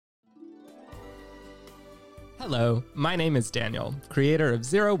Hello, my name is Daniel, creator of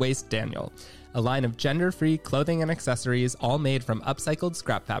Zero Waste Daniel, a line of gender-free clothing and accessories all made from upcycled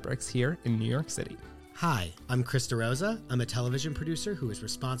scrap fabrics here in New York City. Hi, I'm Krista Rosa. I'm a television producer who is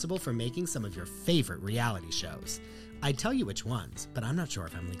responsible for making some of your favorite reality shows. I'd tell you which ones, but I'm not sure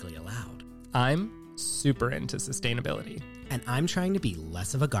if I'm legally allowed. I'm super into sustainability. And I'm trying to be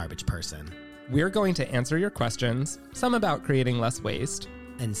less of a garbage person. We're going to answer your questions, some about creating less waste,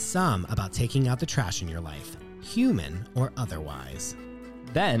 And some about taking out the trash in your life, human or otherwise.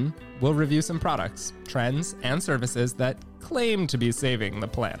 Then we'll review some products, trends, and services that claim to be saving the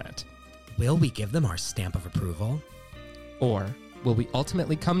planet. Will we give them our stamp of approval? Or will we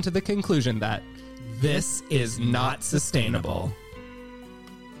ultimately come to the conclusion that this is not sustainable?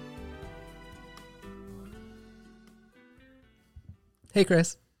 Hey,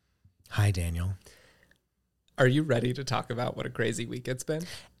 Chris. Hi, Daniel. Are you ready to talk about what a crazy week it's been?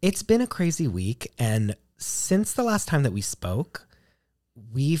 It's been a crazy week, and since the last time that we spoke,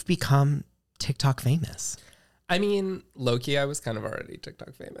 we've become TikTok famous. I mean, low-key, I was kind of already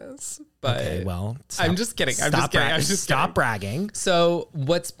TikTok famous, but Okay, well, I'm just kidding. Stop bragging. So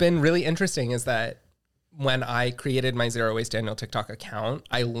what's been really interesting is that when I created my Zero Waste Daniel TikTok account,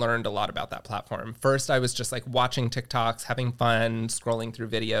 I learned a lot about that platform. First, I was just like watching TikToks, having fun, scrolling through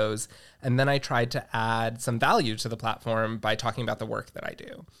videos. And then I tried to add some value to the platform by talking about the work that I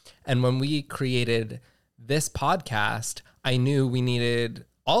do. And when we created this podcast, I knew we needed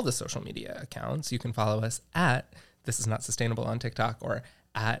all the social media accounts. You can follow us at This Is Not Sustainable on TikTok or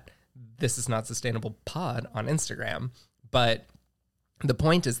at This Is Not Sustainable Pod on Instagram. But the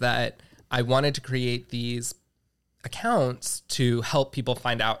point is that I wanted to create these accounts to help people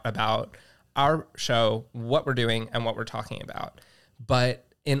find out about our show, what we're doing, and what we're talking about. But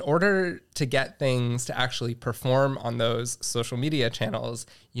in order to get things to actually perform on those social media channels,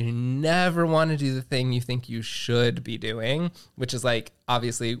 you never want to do the thing you think you should be doing, which is like,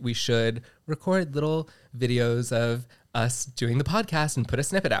 obviously, we should record little videos of us doing the podcast and put a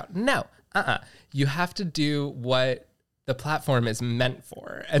snippet out. No, you have to do what the platform is meant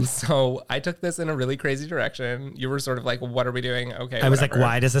for. And so I took this in a really crazy direction. You were sort of like, what are we doing? Okay. I was like,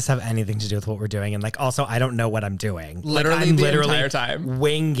 why does this have anything to do with what we're doing? And like, also, I don't know what I'm doing. Literally I'm the entire time.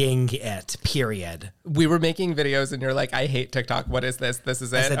 Winging it, period. We were making videos and you're like, I hate TikTok. What is this? This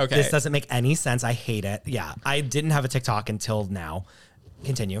is it? Said, okay. This doesn't make any sense. I hate it. Yeah. I didn't have a TikTok until now.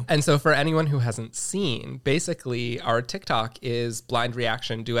 Continue. And so for anyone who hasn't seen, basically our TikTok is blind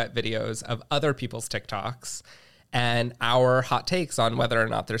reaction duet videos of other people's TikToks and our hot takes on whether or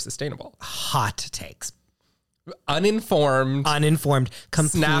not they're sustainable. Hot takes. Uninformed, complete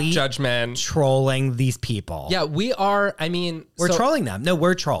snap judgment, trolling these people. Yeah, we are. I mean, we're trolling them. No,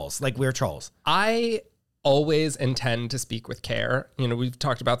 we're trolls. Like, we're trolls. I always intend to speak with care. You know, we've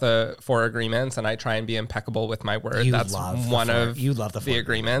talked about the 4 agreements, and I try and be impeccable with my word. That's one of the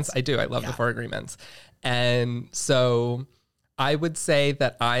agreements. I do. I love the 4 agreements. And so I would say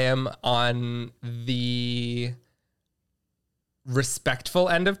that I am on the respectful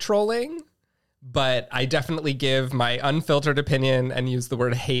end of trolling, but I definitely give my unfiltered opinion and use the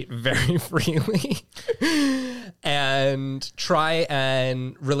word hate very freely and try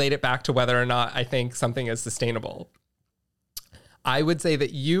and relate it back to whether or not I think something is sustainable. I would say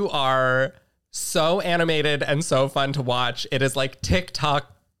that you are so animated and so fun to watch. It is like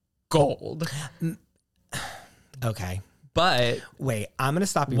TikTok gold. Okay. But wait, I'm going to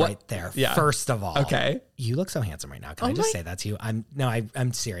stop you right there. Yeah. First of all, okay, you look so handsome right now. Can I just say that to you?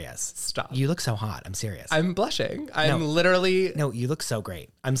 I'm serious. Stop. You look so hot. I'm serious. I'm blushing. Literally. No, you look so great.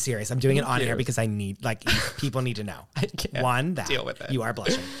 I'm serious. I'm doing it on air because I need, like, people need to know. I can't 1, that deal with it. You are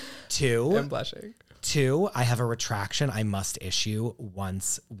blushing. 2, I'm blushing. 2, I have a retraction I must issue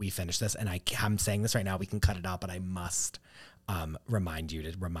once we finish this, and I'm saying this right now. We can cut it out, but I must remind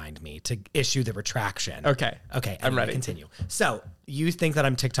me to issue the retraction. Okay. Anyway, I'm ready. Continue. So you think that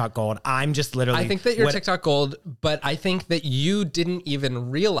I'm TikTok gold. I'm just literally. I think that you're TikTok gold, but I think that you didn't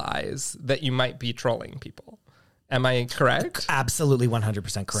even realize that you might be trolling people. Am I correct? Absolutely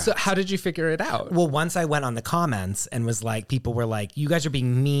 100% correct. So how did you figure it out? Well, once I went on the comments and was like, people were like, you guys are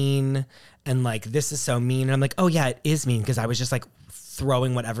being mean and like, this is so mean. And I'm like, oh yeah, it is mean, because I was just like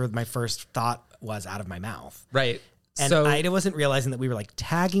throwing whatever my first thought was out of my mouth. Right. And so, I wasn't realizing that we were like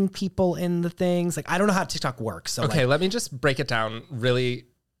tagging people in the things. Like, I don't know how TikTok works. So okay, let me just break it down really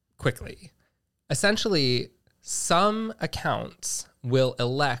quickly. Essentially, some accounts will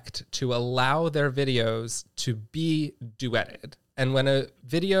elect to allow their videos to be duetted. And when a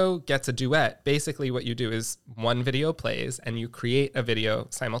video gets a duet, basically what you do is one video plays and you create a video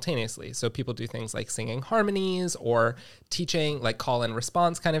simultaneously. So people do things like singing harmonies or teaching, like call and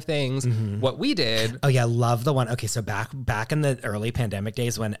response kind of things. What we did. Oh yeah, love the one. Okay, so back in the early pandemic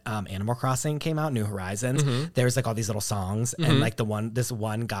days when Animal Crossing came out, New Horizons, there was like all these little songs, and like this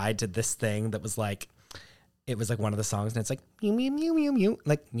one guy did this thing that was like, it was like one of the songs, and it's like mew mew mew mew mew,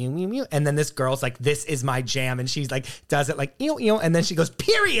 like mew mew mew, and then this girl's like, "This is my jam," and she's like, does it like ew ew, and then she goes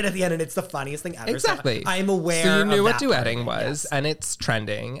period at the end, and it's the funniest thing ever. Exactly. So I'm aware. So you knew of what that duetting part. was, Yes. and it's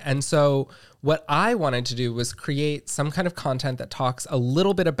trending. And so what I wanted to do was create some kind of content that talks a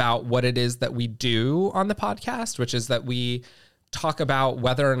little bit about what it is that we do on the podcast, which is that we talk about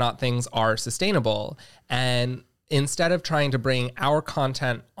whether or not things are sustainable. And instead of trying to bring our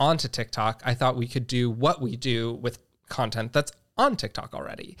content onto TikTok, I thought we could do what we do with content that's on TikTok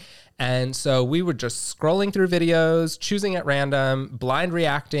already. And so we were just scrolling through videos, choosing at random, blind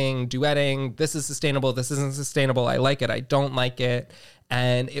reacting, duetting. This is sustainable. This isn't sustainable. I like it. I don't like it.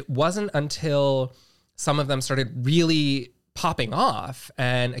 And it wasn't until some of them started really popping off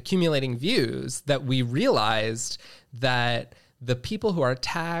and accumulating views that we realized that the people who are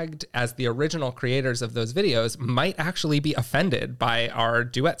tagged as the original creators of those videos might actually be offended by our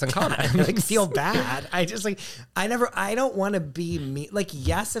duets and comments. I like feel bad. I just like, I don't want to be me. Like,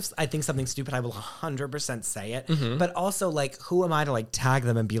 yes, if I think something's stupid, I will 100% say it. But also like, who am I to like tag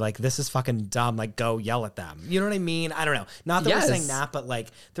them and be like, this is fucking dumb. Like, go yell at them. You know what I mean? I don't know. Not that we're saying that, but like,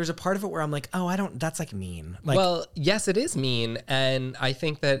 there's a part of it where I'm like, oh, that's like mean. Like, well, yes, it is mean. And I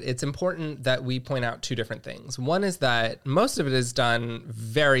think that it's important that we point out two different things. One is that most of it is done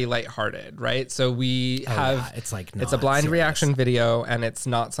very lighthearted, right? So we have, it's like, it's a blind serious reaction video, and it's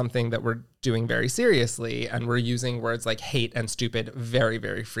not something that we're doing very seriously. And we're using words like hate and stupid very,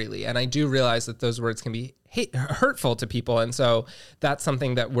 very freely. And I do realize that those words can be hurtful to people. And so that's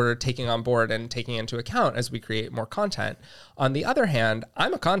something that we're taking on board and taking into account as we create more content. On the other hand,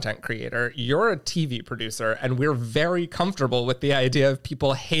 I'm a content creator, you're a TV producer, and we're very comfortable with the idea of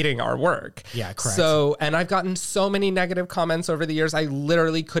people hating our work. Yeah, correct. So, and I've gotten so many negative comments over the years, I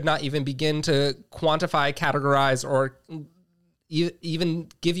literally could not even begin to quantify, categorize, or even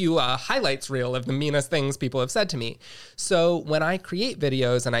give you a highlights reel of the meanest things people have said to me. So when I create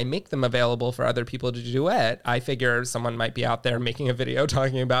videos and I make them available for other people to duet, I figure someone might be out there making a video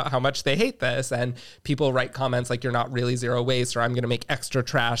talking about how much they hate this, and people write comments like, you're not really zero waste, or I'm going to make extra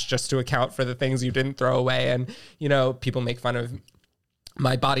trash just to account for the things you didn't throw away. And, you know, people make fun of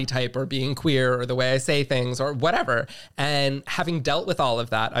my body type or being queer or the way I say things or whatever. And having dealt with all of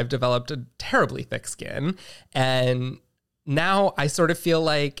that, I've developed a terribly thick skin. And now I sort of feel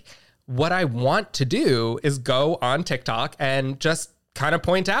like what I want to do is go on TikTok and just kind of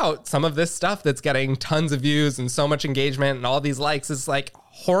point out some of this stuff that's getting tons of views and so much engagement and all these likes is like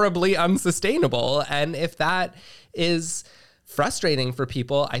horribly unsustainable. And if that is frustrating for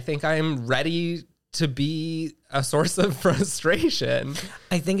people, I think I'm ready to be a source of frustration.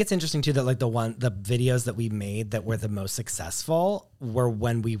 I think it's interesting too that like the videos that we made that were the most successful were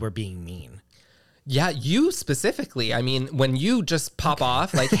when we were being mean. Yeah, you specifically. I mean, when you just pop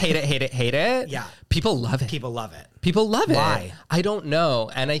off, like, hate it, hate it, hate it. Yeah. People love it. People love it. People love it. Why? I don't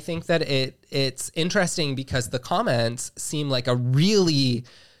know. And I think that it's interesting because the comments seem like a really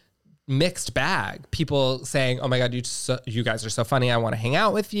mixed bag. People saying, oh my God, you guys are so funny. I want to hang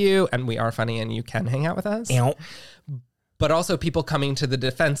out with you. And we are funny and you can hang out with us. Ow. But also people coming to the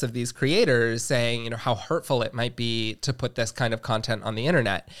defense of these creators saying, you know, how hurtful it might be to put this kind of content on the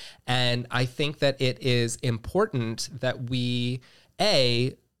internet. And I think that it is important that we,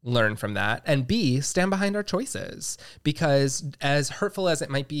 A, learn from that, and B, stand behind our choices. Because as hurtful as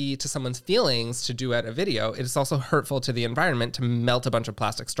it might be to someone's feelings to duet a video, it is also hurtful to the environment to melt a bunch of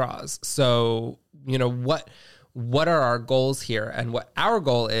plastic straws. So, you know, what are our goals here? And what our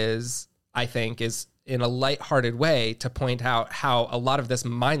goal is, I think, is in a lighthearted way to point out how a lot of this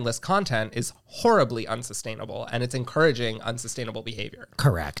mindless content is horribly unsustainable and it's encouraging unsustainable behavior.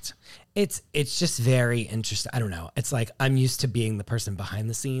 Correct. It's just very interesting. I don't know. It's like I'm used to being the person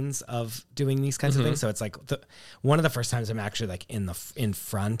behind the scenes of doing these kinds of things. So it's like one of the first times I'm actually like in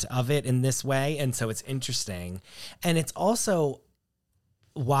front of it in this way. And so it's interesting. And it's also,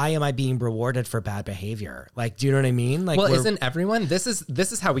 why am I being rewarded for bad behavior? Like, do you know what I mean? Like, well, isn't everyone, this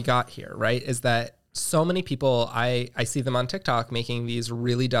is how we got here, right? Is that so many people, I see them on TikTok making these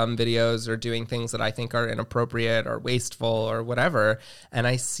really dumb videos or doing things that I think are inappropriate or wasteful or whatever. And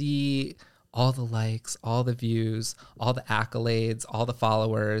I see all the likes, all the views, all the accolades, all the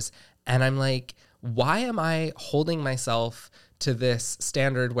followers. And I'm like, why am I holding myself to this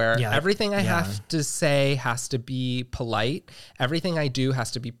standard where everything I have to say has to be polite. Everything I do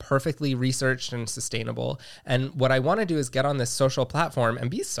has to be perfectly researched and sustainable. And what I want to do is get on this social platform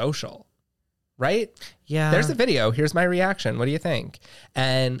and be social, right? Yeah. There's a video. Here's my reaction. What do you think?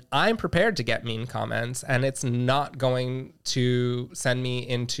 And I'm prepared to get mean comments, and it's not going to send me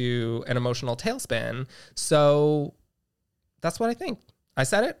into an emotional tailspin. So that's what I think. I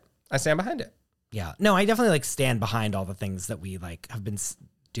said it. I stand behind it. Yeah. No, I definitely like stand behind all the things that we like have been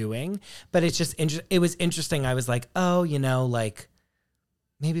doing, but it's just it was interesting. I was like, oh, you know, like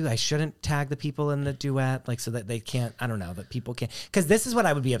maybe I shouldn't tag the people in the duet, like so that they can't, I don't know, that people can't, because this is what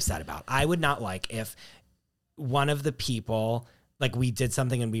I would be upset about. I would not like if one of the people, like we did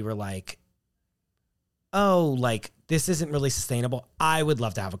something and we were like, oh, like this isn't really sustainable. I would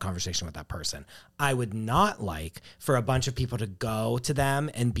love to have a conversation with that person. I would not like for a bunch of people to go to them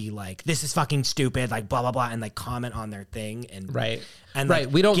and be like, this is fucking stupid, like blah, blah, blah, and like comment on their thing. And and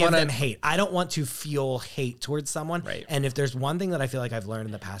like, we don't give want them hate. I don't want to feel hate towards someone. Right. And if there's one thing that I feel like I've learned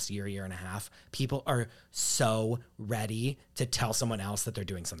in the past year and a half, people are so ready to tell someone else that they're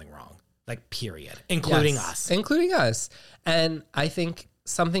doing something wrong. Like, period. Including us. Including us. And I think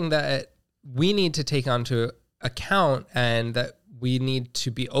something that we need to take onto account and that we need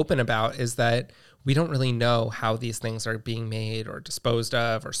to be open about is that we don't really know how these things are being made or disposed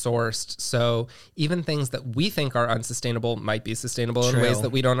of or sourced. So even things that we think are unsustainable might be sustainable in ways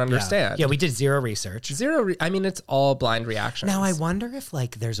that we don't understand. Yeah, we did zero research. I mean, it's all blind reactions. Now, I wonder if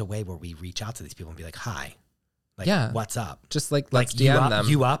like there's a way where we reach out to these people and be like, hi. Like, what's up? Just like, let's DM them.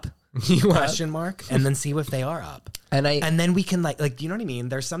 You up? Question mark. And then see if they are up. And then we can like, you know what I mean?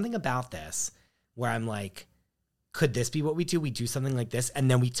 There's something about this where I'm like, could this be what we do? We do something like this,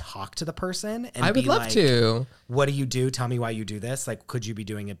 and then we talk to the person. And I would love to. What do you do? Tell me why you do this. Like, could you be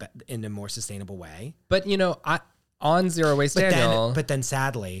doing it in a more sustainable way? But you know, on Zero Waste Daniel. But then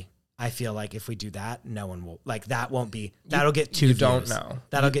sadly, I feel like if we do that, no one will like that. Won't be that'll get 2 views. Don't know.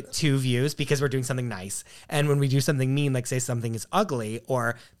 That'll get 2 views because we're doing something nice. And when we do something mean, like say something is ugly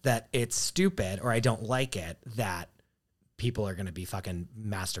or that it's stupid or I don't like it, that people are going to be fucking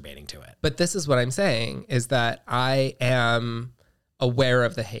masturbating to it. But this is what I'm saying is that I am aware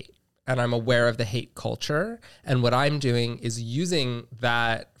of the hate and I'm aware of the hate culture. And what I'm doing is using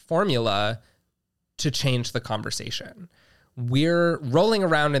that formula to change the conversation. We're rolling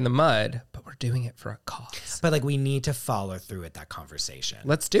around in the mud, but we're doing it for a cause. But like we need to follow through with that conversation.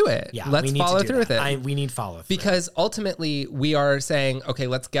 Let's do it. Yeah, let's follow through with it. We need follow through. Because ultimately we are saying, okay,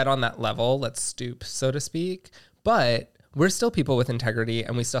 let's get on that level. Let's stoop, so to speak. But we're still people with integrity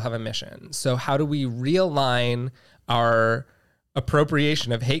and we still have a mission. So how do we realign our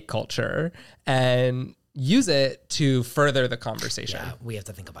appropriation of hate culture and use it to further the conversation? Yeah, we have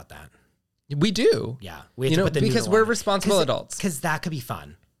to think about that. We do. Yeah. We have to put the because we're responsible adults. Because that could be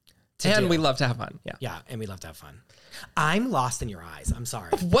fun. And we love to have fun. Yeah. Yeah, and we love to have fun. I'm lost in your eyes. I'm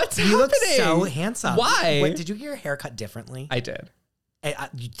sorry. What's happening? You look so handsome. Why? Wait, did you get your hair cut differently? I did.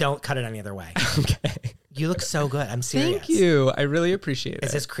 You don't cut it any other way. Okay. You look so good. I'm serious. Thank you. I really appreciate it.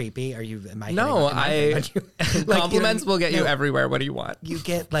 Is this creepy? Are you? No, compliments will get you everywhere. What do you want? You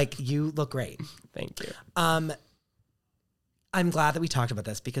get you look great. Thank you. I'm glad that we talked about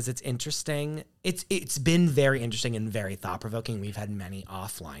this because it's interesting. It's been very interesting and very thought provoking. We've had many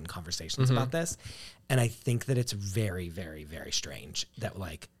offline conversations about this, and I think that it's very, very, very strange that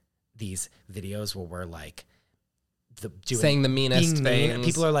like these videos where we're like. Saying the meanest things. And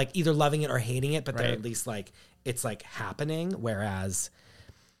people are like either loving it or hating it, but they're at least like it's like happening. Whereas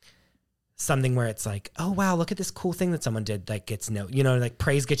something where it's like, oh wow, look at this cool thing that someone did, like gets like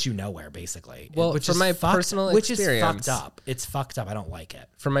praise gets you nowhere, basically. Well, from my personal experience, which is fucked up. It's fucked up. I don't like it.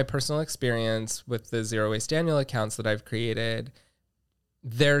 From my personal experience with the Zero Waste Daniel accounts that I've created,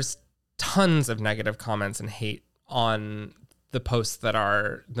 there's tons of negative comments and hate on the posts that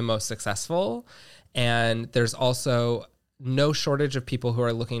are the most successful. And there's also no shortage of people who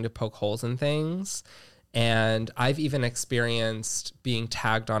are looking to poke holes in things. And I've even experienced being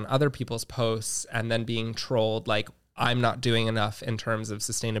tagged on other people's posts and then being trolled like I'm not doing enough in terms of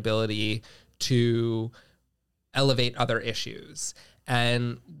sustainability to elevate other issues.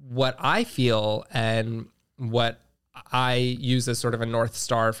 And what I feel and what I use as sort of a North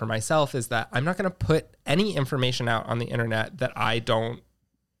Star for myself is that I'm not going to put any information out on the internet that I don't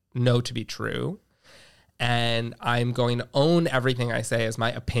know to be true. And I'm going to own everything I say as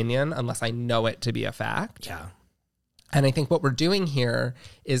my opinion unless I know it to be a fact. Yeah. And I think what we're doing here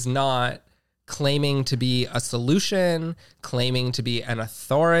is not claiming to be a solution, claiming to be an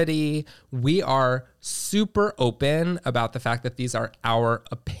authority. We are super open about the fact that these are our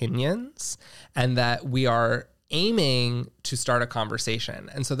opinions and that we are aiming to start a conversation.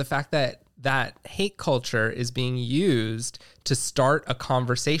 And so the fact that that hate culture is being used to start a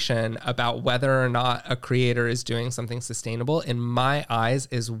conversation about whether or not a creator is doing something sustainable, in my eyes,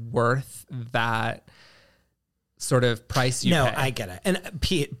 is worth that sort of price you pay. No, I get it. And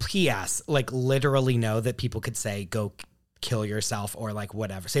P.S. like literally know that people could say, go kill yourself or like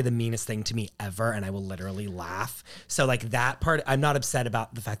whatever, say the meanest thing to me ever, and I will literally laugh. So like that part, I'm not upset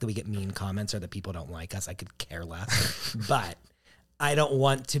about the fact that we get mean comments or that people don't like us. I could care less. But I don't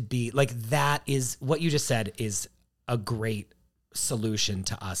want to be like, that is what you just said is a great solution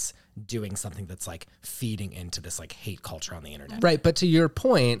to us doing something that's like feeding into this like hate culture on the internet. Right. But to your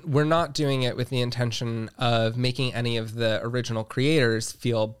point, we're not doing it with the intention of making any of the original creators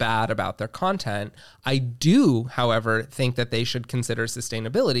feel bad about their content. I do, however, think that they should consider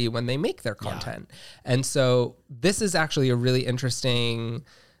sustainability when they make their content. Yeah. And so this is actually a really interesting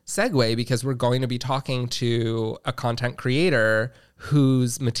segue, because we're going to be talking to a content creator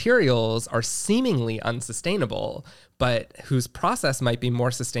whose materials are seemingly unsustainable, but whose process might be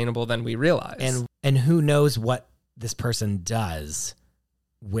more sustainable than we realize. And who knows what this person does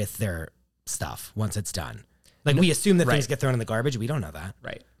with their stuff once it's done. Like we assume that things get thrown in the garbage. We don't know that.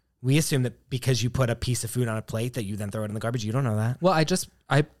 Right. We assume that because you put a piece of food on a plate that you then throw it in the garbage. You don't know that. Well,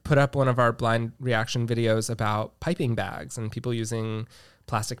 I put up one of our blind reaction videos about piping bags and people using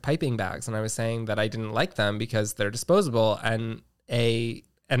plastic piping bags. And I was saying that I didn't like them because they're disposable. And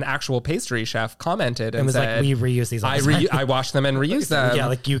an actual pastry chef commented and was said, like, we reuse these all the time. I wash them and reuse them. Yeah,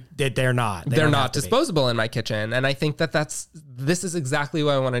 like they're not. They're not disposable in my kitchen. And I think this is exactly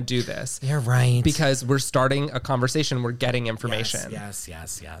why I want to do this. You're right. Because we're starting a conversation. We're getting information.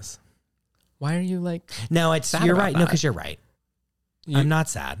 Yes. Why are you like... No, you're right. That? No, because you're right. I'm not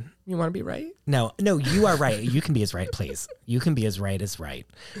sad. You want to be right? No, you are right. You can be as right, please. You can be as right as right.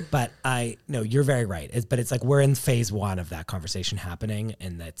 But you're very right. But it's like we're in phase 1 of that conversation happening,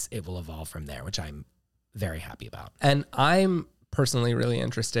 and it will evolve from there, which I'm very happy about. And I'm personally really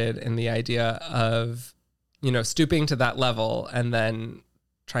interested in the idea of, stooping to that level and then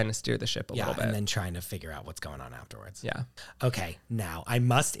trying to steer the ship a little bit. And then trying to figure out what's going on afterwards. Yeah. Okay, now I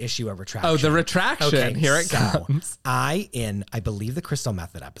must issue a retraction. Oh, the retraction. Okay, here it comes. I believe the Crystal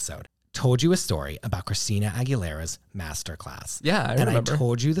Method episode, told you a story about Christina Aguilera's masterclass. Yeah, I remember. And I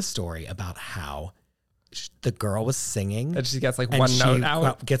told you the story about how the girl was singing. And she gets like one note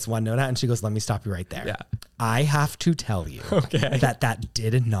out. Gets one note out and she goes, let me stop you right there. Yeah. I have to tell you that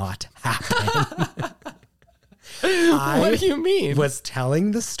did not happen. What do you mean? Was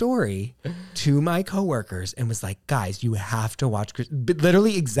telling the story to my coworkers and was like, guys, you have to watch.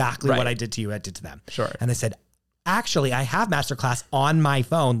 Literally exactly what I did to you, I did to them. Sure. And I said, actually, I have Masterclass on my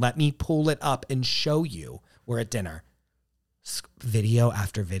phone. Let me pull it up and show you. We're at dinner. Video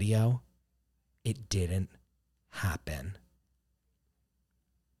after video. It didn't happen.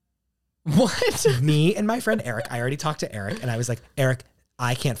 What? Me and my friend Eric, I already talked to Eric and I was like, Eric,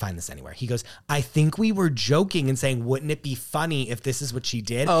 I can't find this anywhere. He goes, I think we were joking and saying, wouldn't it be funny if this is what she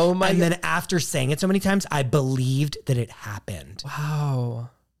did? Oh my God. And then after saying it so many times, I believed that it happened. Wow.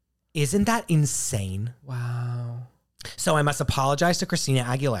 Isn't that insane? Wow. So I must apologize to Christina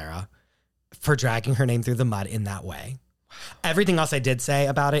Aguilera for dragging her name through the mud in that way. Everything else I did say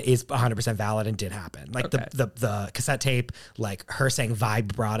about it is 100% valid and did happen. Like the cassette tape, like her saying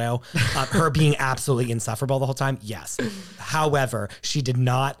vibrato, her being absolutely insufferable the whole time. Yes. However, she did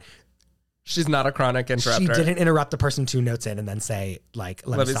not. She's not a chronic interrupter. She didn't interrupt the person 2 notes in and then say, like,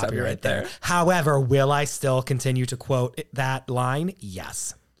 let me stop you right there. However, will I still continue to quote that line?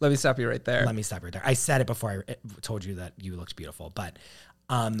 Yes. Let me stop you right there. Let me stop you right there. I said it before I told you that you looked beautiful, but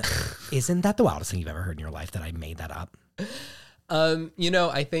isn't that the wildest thing you've ever heard in your life that I made that up?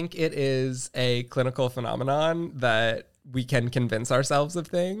 I think it is a clinical phenomenon that we can convince ourselves of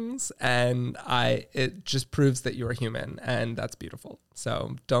things, and it just proves that you're human, and that's beautiful.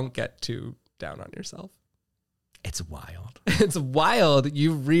 So don't get too down on yourself. It's wild. It's wild.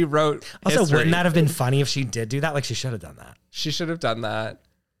 You rewrote Also, history. wouldn't that have been funny if she did do that? Like, she should have done that. She should have done that.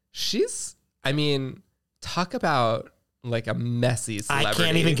 Talk about like a messy celebrity. I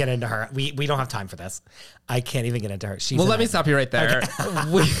can't even get into her. We don't have time for this. I can't even get into her. Let me stop you right there.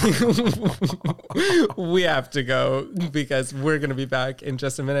 Okay. we have to go because we're going to be back in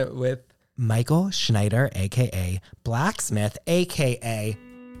just a minute with Michael Schneider, a.k.a. Blacksmith, a.k.a.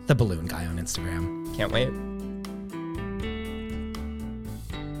 the balloon guy on Instagram. Can't wait.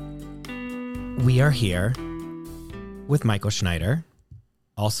 We are here with Michael Schneider,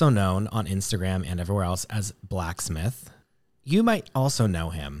 also known on Instagram and everywhere else as Blacksmith. You might also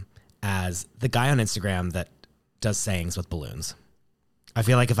know him as the guy on Instagram that does sayings with balloons. I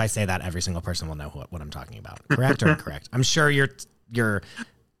feel like if I say that, every single person will know what I'm talking about. Correct or incorrect? I'm sure you're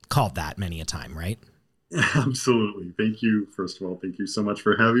called that many a time, right? Absolutely. Thank you. First of all, thank you so much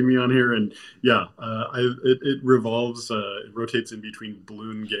for having me on here. And yeah, it revolves, it rotates in between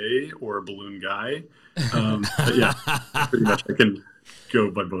balloon gay or balloon guy. But yeah, pretty much I can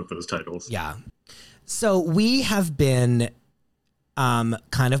go by both those titles. Yeah. So we have been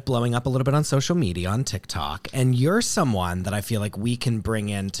kind of blowing up a little bit on social media, on TikTok, and you're someone that I feel like we can bring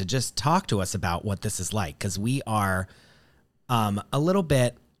in to just talk to us about what this is like, because we are a little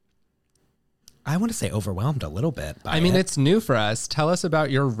bit, I want to say overwhelmed a little bit by it's new for us. Tell us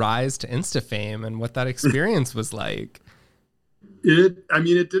about your rise to Insta fame and what that experience was like. It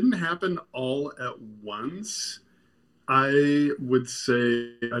didn't happen all at once. I would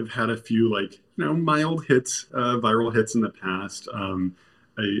say I've had a few mild hits, viral hits in the past.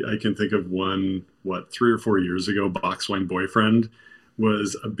 I can think of one, 3 or 4 years ago, Box Wine Boyfriend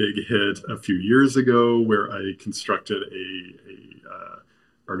was a big hit a few years ago, where I constructed a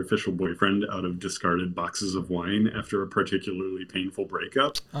artificial boyfriend out of discarded boxes of wine after a particularly painful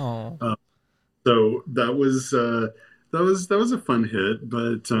breakup. Oh, so that was a fun hit,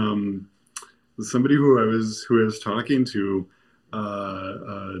 but somebody who I was talking to,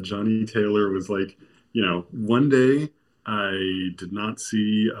 Johnny Taylor, was like, one day I did not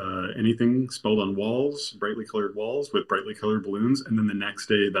see anything spelled on walls, brightly colored walls with brightly colored balloons, and then the next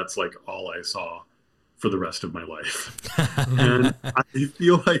day, that's like all I saw for the rest of my life. And I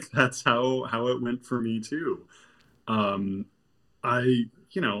feel like that's how it went for me too. I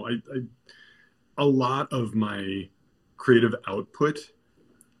a lot of my creative output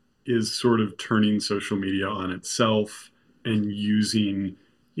is sort of turning social media on itself and using,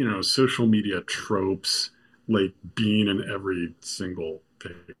 social media tropes, like being in every single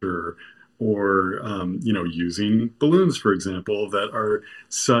picture, or, using balloons, for example, that are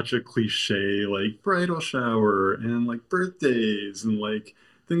such a cliche, like bridal shower and like birthdays and like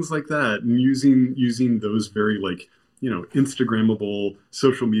things like that. And using those very Instagrammable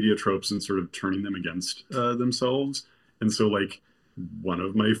social media tropes and sort of turning them against themselves. And so one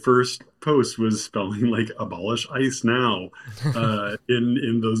of my first posts was spelling like abolish ICE now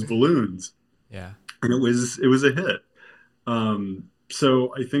in those balloons. Yeah. And it was a hit.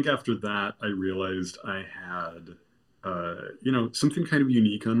 So I think after that, I realized I had, something kind of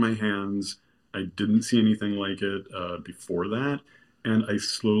unique on my hands. I didn't see anything like it before that. And I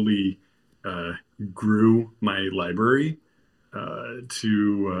slowly grew my library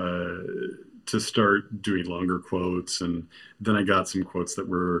to start doing longer quotes. And then I got some quotes that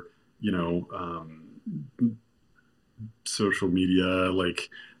were, social media,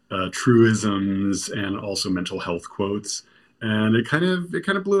 truisms, and also mental health quotes. And it kind of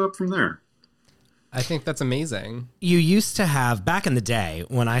blew up from there. I think that's amazing. You used to have, back in the day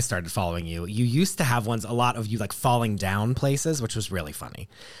when I started following you, you used to have a lot of you falling down places, which was really funny.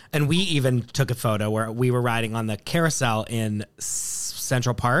 And we even took a photo where we were riding on the carousel in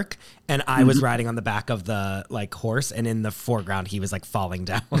Central Park, and I was riding on the back of the horse, and in the foreground he was falling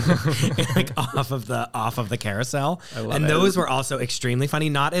down off of the carousel. And those were also extremely funny,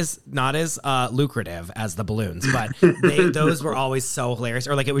 not as lucrative as the balloons, but those were always so hilarious.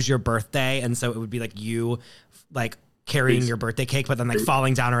 Or it was your birthday, and so it would be you carrying your birthday cake, but then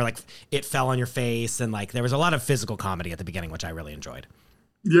falling down, or it fell on your face, and there was a lot of physical comedy at the beginning, which I really enjoyed.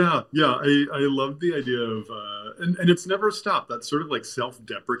 Yeah. I love the idea of, and it's never stopped. That sort of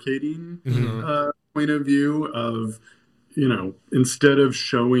self-deprecating point of view of, instead of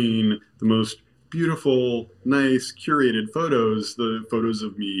showing the most beautiful, nice, curated photos, the photos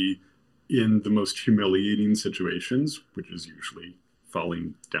of me in the most humiliating situations, which is usually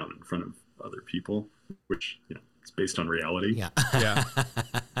falling down in front of other people, which, it's based on reality. Yeah. Yeah.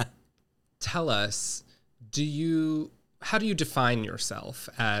 Tell us, how do you define yourself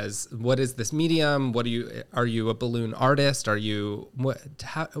as, what is this medium? Are you a balloon artist? What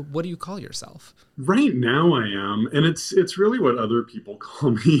do you call yourself? Right now I am, and it's really what other people call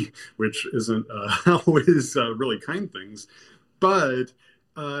me, which isn't always really kind things. But,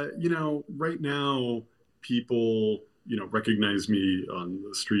 right now people, recognize me on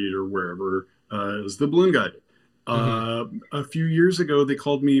the street or wherever as the balloon guy. A few years ago, they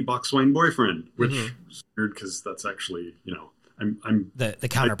called me Box Wine Boyfriend, which is weird because that's actually, I'm the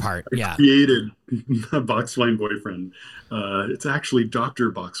counterpart. I created a Box Wine Boyfriend. It's actually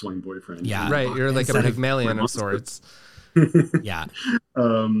Dr. Box Wine Boyfriend. Yeah, right. You're like a Pygmalion of sorts. Yeah.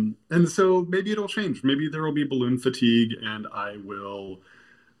 And so maybe it'll change. Maybe there will be balloon fatigue, and I will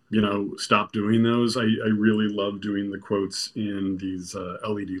stop doing those. I really love doing the quotes in these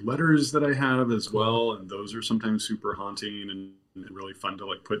LED letters that I have as well. And those are sometimes super haunting and really fun to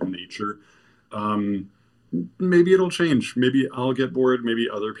like put in nature. Maybe it'll change. Maybe I'll get bored. Maybe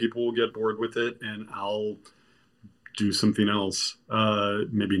other people will get bored with it and I'll do something else.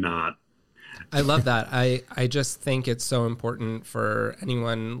 Maybe not. I love that. I just think it's so important for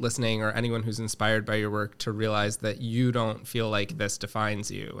anyone listening or anyone who's inspired by your work to realize that you don't feel like this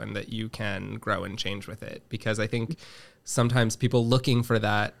defines you and that you can grow and change with it. Because I think sometimes people looking for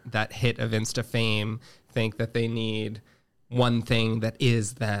that hit of Insta fame think that they need one thing that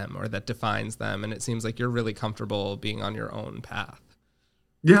is them or that defines them. And it seems like you're really comfortable being on your own path.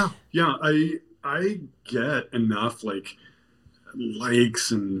 Yeah. I get enough like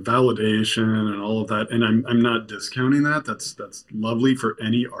likes and validation and all of that, and I'm not discounting that. That's lovely for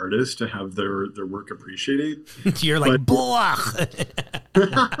any artist to have their work appreciated. You're like, blah.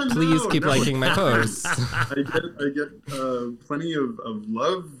 Please keep liking my posts. I get plenty of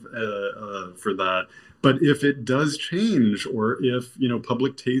love for that. But if it does change, or if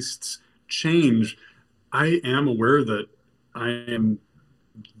public tastes change, I am aware that I am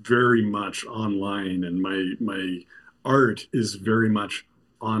very much online, and my art is very much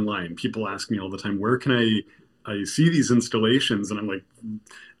online. People ask me all the time, where can I see these installations? And I'm like,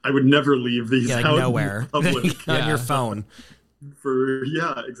 I would never leave these out nowhere on your phone.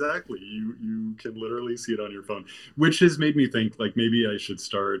 Exactly. You can literally see it on your phone, which has made me think like maybe I should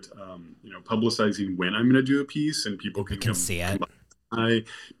start publicizing when I'm going to do a piece and people can see it.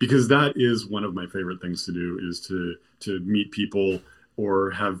 Because that is one of my favorite things to do, is to meet people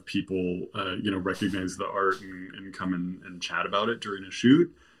or have people, recognize the art and come and chat about it during a shoot.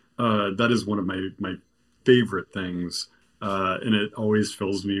 That is one of my favorite things. And it always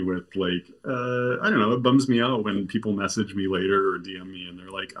fills me with like, I don't know, it bums me out when people message me later or DM me and they're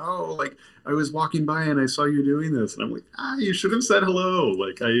like, oh, like I was walking by and I saw you doing this. And I'm like, you should have said hello.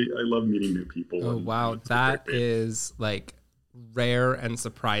 Like I love meeting new people. Oh, wow. That is like rare and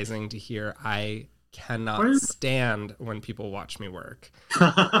surprising to hear. I cannot stand when people watch me work.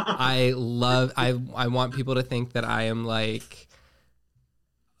 I want people to think that I am like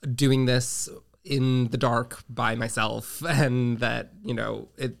doing this in the dark by myself, and that,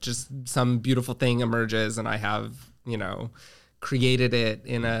 it just some beautiful thing emerges and I have, created it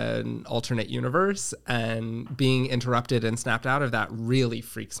in an alternate universe, and being interrupted and snapped out of that really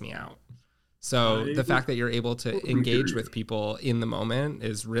freaks me out. So the fact that you're able to engage with people in the moment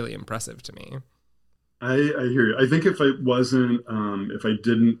is really impressive to me. I hear you. I think if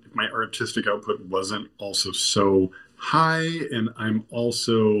my artistic output wasn't also so high, and I'm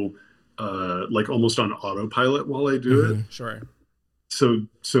also like almost on autopilot while I do it. Sure. So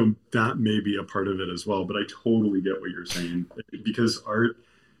that may be a part of it as well, but I totally get what you're saying, because art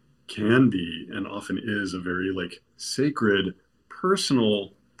can be and often is a very like sacred,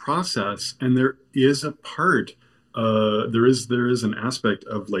 personal process, and there is a part, there is an aspect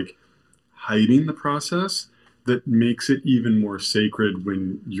of like hiding the process that makes it even more sacred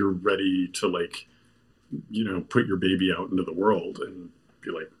when you're ready to like, put your baby out into the world and be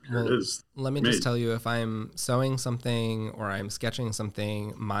like, here it is. Let me just tell you, if I'm sewing something or I'm sketching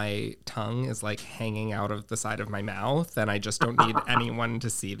something, my tongue is like hanging out of the side of my mouth, and I just don't need anyone to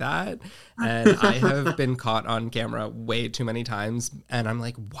see that. And I have been caught on camera way too many times, and I'm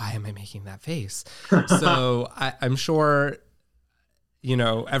like, why am I making that face? So I'm sure,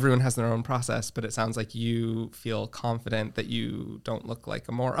 everyone has their own process, but it sounds like you feel confident that you don't look like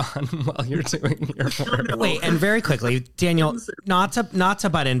a moron while you're doing your work. Wait, and very quickly, Daniel, not to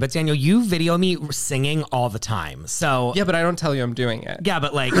butt in, but Daniel, you video me singing all the time. So yeah, but I don't tell you I'm doing it. Yeah,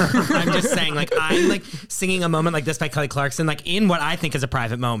 but like, I'm just saying, like, I'm like singing a moment like this by Kelly Clarkson, like in what I think is a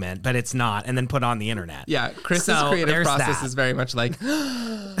private moment, but it's not, and then put on the internet. Yeah, Chris's creative process is very much like,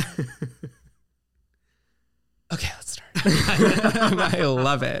 okay, let's start. I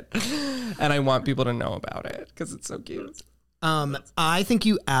love it. And I want people to know about it because it's so cute. I think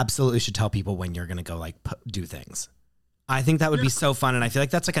you absolutely should tell people when you're going to go like do things. I think that would be so fun. And I feel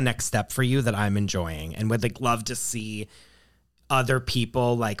like that's like a next step for you that I'm enjoying, and would like love to see other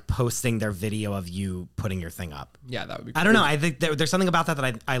people like posting their video of you putting your thing up. Yeah, that would be cool. I don't know. I think there's something about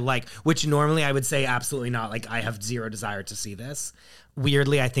that I like, which normally I would say absolutely not. Like, I have zero desire to see this.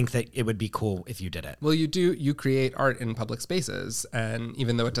 Weirdly, I think that it would be cool if you did it. Well, you create art in public spaces, and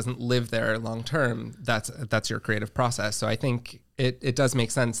even though it doesn't live there long term, that's your creative process. So I think it does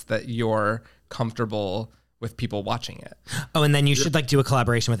make sense that you're comfortable with people watching it. Oh, and then you should like do a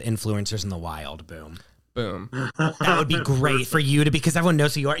collaboration with influencers in the wild. Boom. Boom. That would be great for you to, because everyone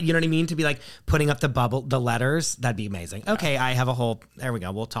knows who you are. You know what I mean? To be like putting up the letters. That'd be amazing. Okay, I have a whole. There we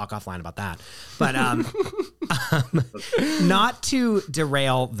go. We'll talk offline about that. But not to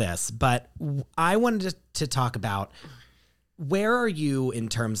derail this, but I wanted to talk about, where are you in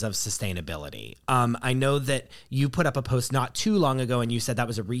terms of sustainability? I know that you put up a post not too long ago, and you said that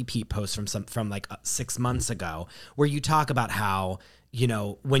was a repeat post from like 6 months ago, where you talk about how, you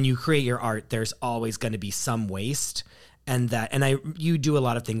know, when you create your art, there's always going to be some waste, and you do a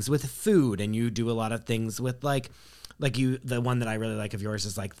lot of things with food, and you do a lot of things with like the one that I really like of yours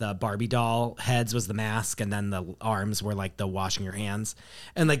is like the Barbie doll heads was the mask, and then the arms were like the washing your hands,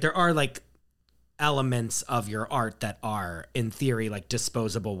 and like there are like elements of your art that are in theory like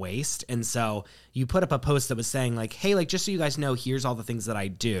disposable waste. And so you put up a post that was saying like, hey, like, just so you guys know, here's all the things that I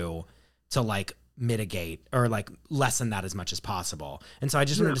do to like mitigate or like lessen that as much as possible. And so I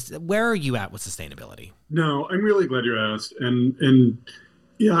just wanted to, where are you at with sustainability? No, I'm really glad you asked. And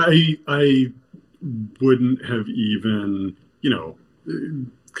yeah, I wouldn't have even, you know,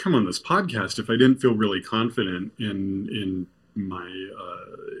 come on this podcast if I didn't feel really confident in my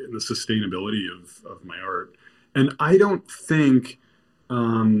in the sustainability of my art. And I don't think,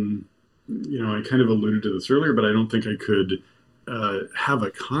 you know, I kind of alluded to this earlier, but I don't think I could have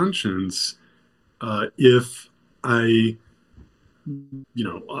a conscience if I, you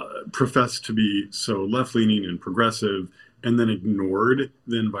know, profess to be so left-leaning and progressive and then ignored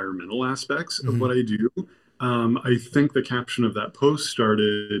the environmental aspects of what I do. I think the caption of that post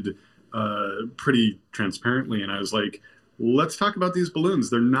started pretty transparently, and I was like, let's talk about these balloons.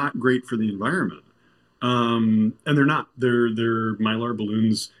 They're not great for the environment. And they're not. They're Mylar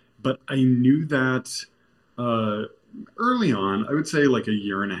balloons. But I knew that early on, I would say like a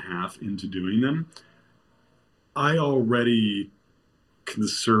year and a half into doing them, I already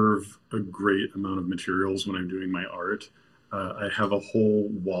conserve a great amount of materials when I'm doing my art. I have a whole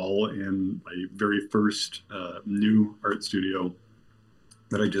wall in my very first new art studio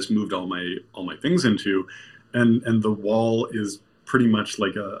that I just moved all my things into, and the wall is pretty much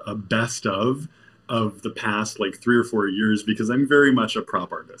like a best of the past like 3 or 4 years, because I'm very much a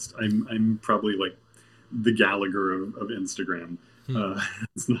prop artist. I'm probably like the Gallagher of Instagram.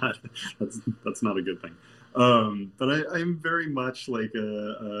 It's not that's not a good thing. But I'm very much like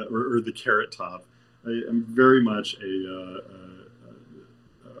or the Carrot Top. I'm very much a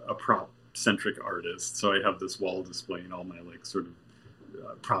prop centric artist. So I have this wall displaying all my like sort of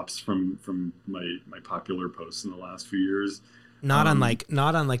props from my popular posts in the last few years. Not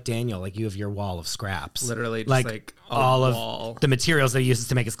unlike Daniel, like you have your wall of scraps. Literally, just like all of the materials that he uses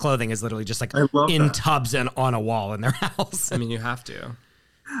to make his clothing is literally just like in tubs and on a wall in their house. I mean, you have to.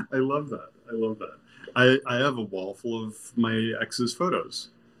 I love that. I have a wall full of my ex's photos.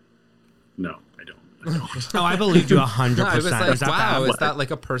 No, I don't. Oh, I believed you 100%. I was like, wow, is that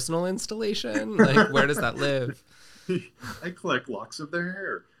like a personal installation? Like, where does that live? I collect locks of their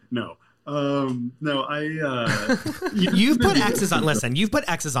hair. No. No, You've put exes on. Listen, you've put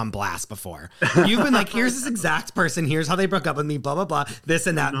exes on blast before. You've been like, here's this exact person. Here's how they broke up with me. Blah blah blah. This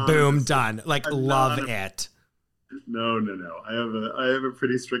and that. Boom, done. Like, love it. No. I have a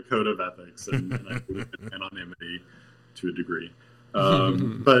pretty strict code of ethics, and I believe in anonymity to a degree.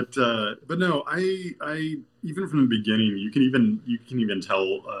 But no, I even from the beginning, you can even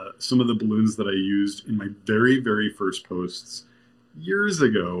tell some of the balloons that I used in my very, very first posts years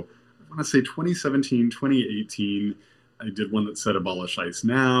ago. I want to say 2017, 2018, I did one that said abolish ICE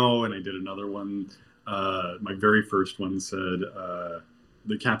now, and I did another one. My very first one said,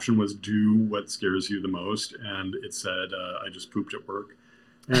 the caption was do what scares you the most, and it said, I just pooped at work.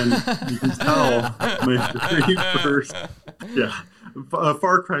 And you can tell my very first, a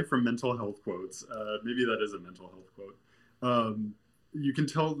far cry from mental health quotes. Maybe that is a mental health quote. You can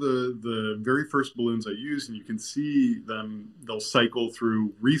tell the very first balloons I used, and you can see them, they'll cycle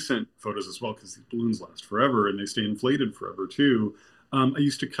through recent photos as well, because these balloons last forever and they stay inflated forever too. I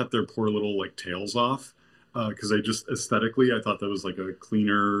used to cut their poor little like tails off, because I just aesthetically, I thought that was like a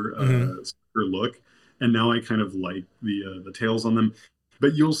cleaner look. And now I kind of like the tails on them.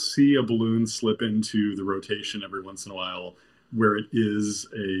 But you'll see a balloon slip into the rotation every once in a while where it is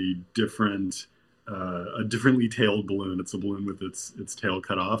a differently tailed balloon. It's a balloon with its tail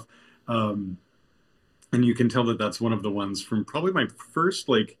cut off. And you can tell that that's one of the ones from probably my first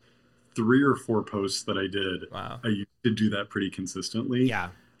like 3 or 4 posts that I did. Wow. I used to do that pretty consistently. Yeah.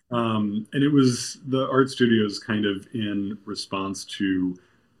 And it was the art studios kind of in response to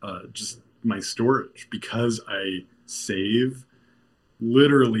just my storage, because I save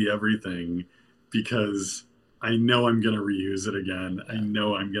literally everything, because I know I'm gonna reuse it again. I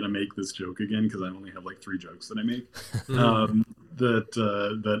know I'm gonna make this joke again because I only have like 3 jokes that I make.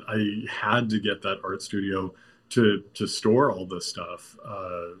 That I had to get that art studio to store all this stuff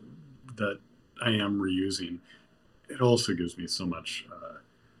that I am reusing. It also gives me so much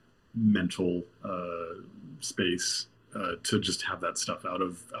mental space to just have that stuff out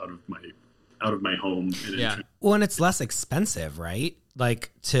of my home. And well, and it's less expensive, right?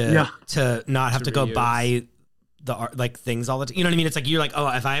 Like to not have to go buy the art, like things all the time. You know what I mean? It's like, you're like, oh,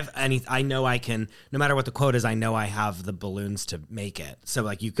 if I have any, I know I can, no matter what the quote is, I know I have the balloons to make it. So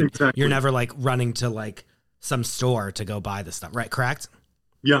like you can, you're never like running to like some store to go buy the stuff, right? Correct?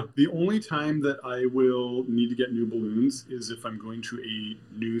 Yeah. The only time that I will need to get new balloons is if I'm going to a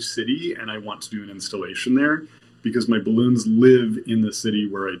new city and I want to do an installation there, because my balloons live in the city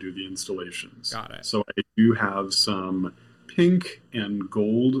where I do the installations. Got it. So I do have some pink and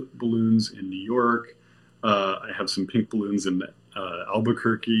gold balloons in New York. I have some pink balloons in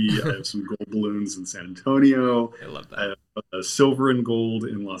Albuquerque. I have some gold balloons in San Antonio. I love that. I have silver and gold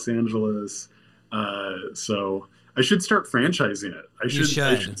in Los Angeles. So I should start franchising it. I should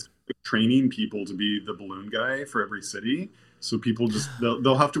start training people to be the balloon guy for every city. So people just,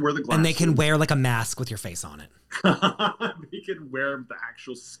 they'll have to wear the glasses. And they can wear like a mask with your face on it. They can wear the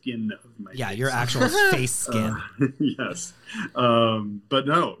actual skin of my face. Your actual face skin. Yes. But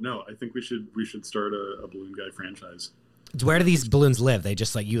no, I think we should start a balloon guy franchise. Where do these balloons live? They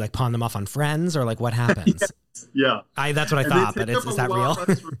just like, you like pawn them off on friends, or like what happens? Yes. Yeah. That's what I thought, but is that real?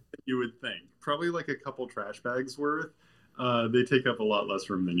 Less room than you would think. Probably like a couple trash bags worth. They take up a lot less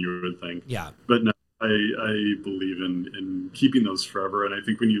room than you would think. Yeah. But no, I believe in keeping those forever. And I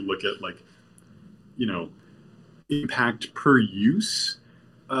think when you look at like, impact per use,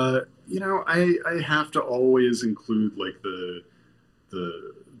 I have to always include like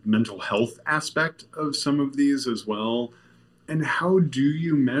the mental health aspect of some of these as well. And how do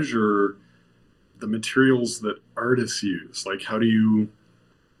you measure the materials that artists use? Like, how do you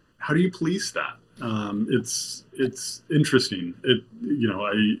police that? It's interesting.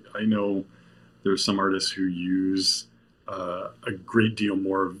 I know there's some artists who use a great deal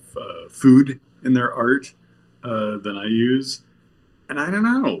more of food in their art than I use, and I don't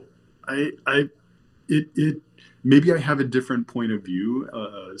know. It maybe I have a different point of view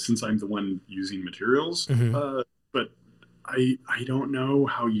since I'm the one using materials, but I don't know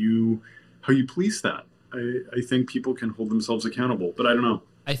how you police that. I think people can hold themselves accountable, but I don't know.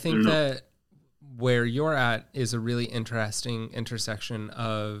 I think that where you're at is a really interesting intersection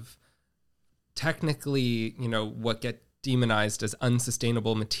of technically, what get demonized as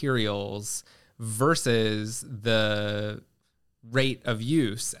unsustainable materials versus the rate of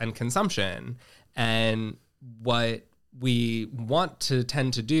use and consumption. And what we want to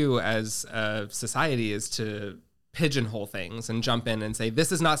tend to do as a society is to pigeonhole things and jump in and say,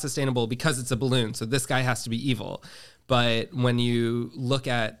 this is not sustainable because it's a balloon, so this guy has to be evil. But when you look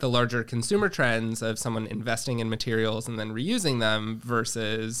at the larger consumer trends of someone investing in materials and then reusing them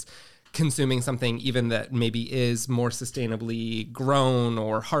versus consuming something even that maybe is more sustainably grown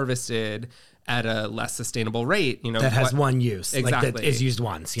or harvested at a less sustainable rate, that has one use, exactly, like that is used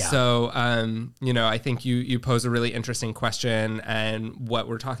once. Yeah. So, I think you pose a really interesting question, and what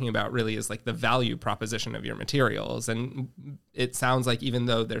we're talking about really is like the value proposition of your materials. And it sounds like even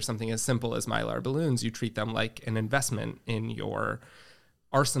though there's something as simple as Mylar balloons, you treat them like an investment in your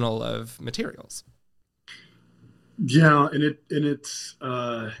arsenal of materials. Yeah, and it's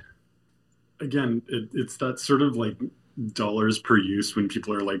again, it's that sort of like dollars per use when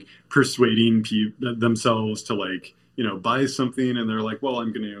people are like persuading themselves to like, buy something, and they're like, well,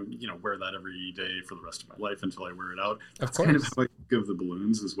 I'm going to, wear that every day for the rest of my life until I wear it out. That's kind of how I think of the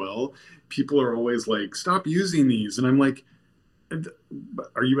balloons as well. People are always like, stop using these. And I'm like,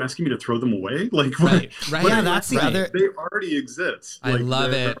 are you asking me to throw them away? Like, right. Yeah, that's the other. They already exist. I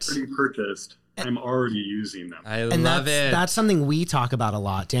love it. They're already purchased. I'm already using them. I love it. That's something we talk about a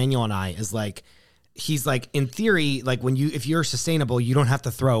lot, Daniel and I, is like, he's like, in theory, like if you're sustainable, you don't have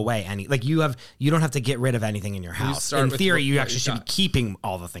to throw away any, like you don't have to get rid of anything in your house. In theory, you actually should be keeping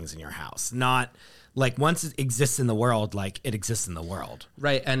all the things in your house, not like once it exists in the world, like it exists in the world.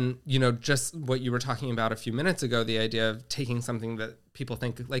 Right. And, just what you were talking about a few minutes ago, the idea of taking something that people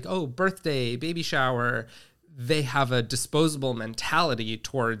think like, oh, birthday, baby shower, they have a disposable mentality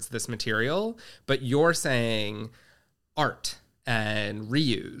towards this material, but you're saying art and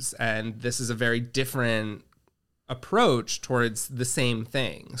reuse, and this is a very different approach towards the same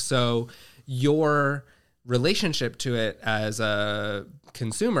thing. So your relationship to it as a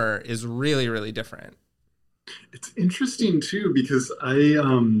consumer is really, really different. It's interesting too, because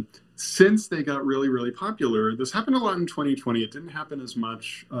since they got really, really popular, this happened a lot in 2020. It didn't happen as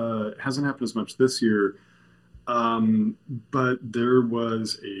much, hasn't happened as much this year. But there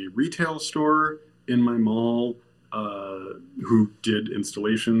was a retail store in my mall who did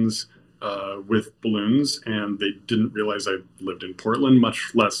installations with balloons, and they didn't realize I lived in Portland,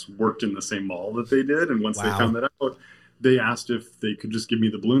 much less worked in the same mall that they did. And once they found that out, they asked if they could just give me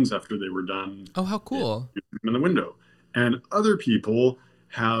the balloons after they were done. Oh, how cool. In the window. And other people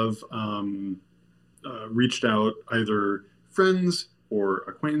have reached out, either friends or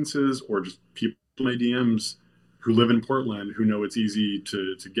acquaintances or just people in my DMs who live in Portland who know it's easy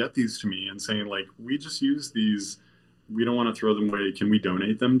to get these to me, and saying like, we just use these, we don't want to throw them away, can we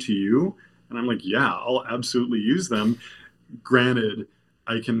donate them to you? And I'm like, yeah, I'll absolutely use them. Granted,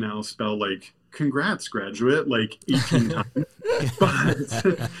 I can now spell like congrats graduate like 18 times,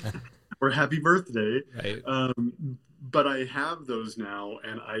 but or happy birthday. Right. But I have those now,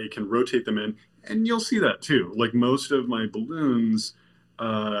 and I can rotate them in, and you'll see that too. Like most of my balloons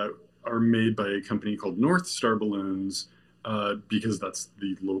are made by a company called North Star Balloons, because that's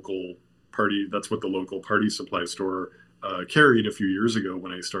the local party. That's what the local party supply store carried a few years ago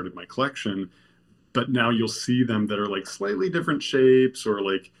when I started my collection. But now you'll see them that are like slightly different shapes, or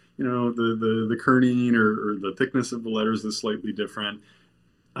like, you know, the kerning or the thickness of the letters is slightly different.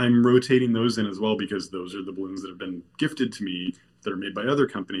 I'm rotating those in as well, because those are the balloons that have been gifted to me that are made by other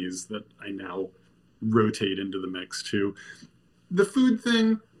companies that I now rotate into the mix too. The food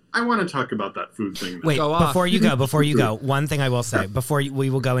thing, I want to talk about that food thing. Wait, before you go, one thing I will say we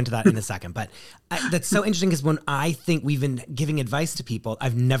will go into that in a second, but that's so interesting, because when I think we've been giving advice to people,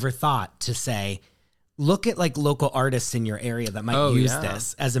 I've never thought to say, look at like local artists in your area that might use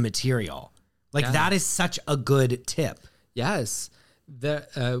this as a material. Like that is such a good tip. Yes.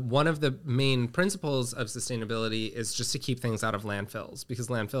 One of the main principles of sustainability is just to keep things out of landfills, because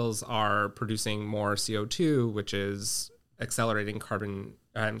landfills are producing more CO2, which is accelerating climate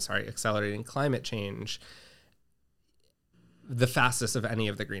change the fastest of any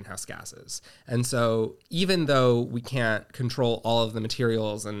of the greenhouse gases. And so even though we can't control all of the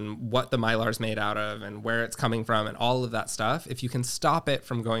materials and what the Mylar is made out of and where it's coming from and all of that stuff, if you can stop it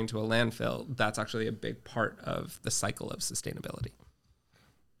from going to a landfill, that's actually a big part of the cycle of sustainability.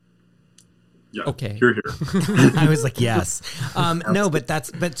 Yeah. Okay. Here. I was like, yes. No,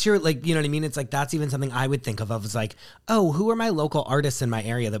 but sure. Like, you know what I mean? It's like, that's even something I would think of as like, oh, who are my local artists in my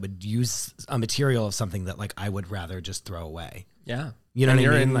area that would use a material of something that like I would rather just throw away? Yeah. You know what I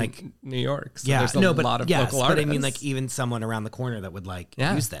mean? In like New York. So yeah. there's a lot of local artists. But I mean, like even someone around the corner that would like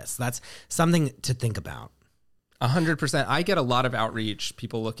use this. That's something to think about. 100%. I get a lot of outreach,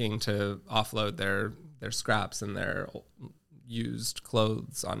 people looking to offload their scraps and their used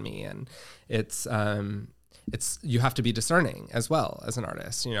clothes on me, and it's you have to be discerning as well as an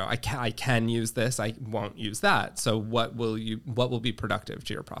artist. You know, I can use this, I won't use that. So what will be productive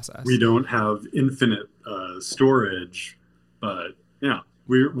to your process? We don't have infinite storage, but yeah,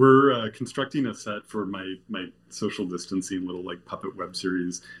 we're constructing a set for my social distancing little like puppet web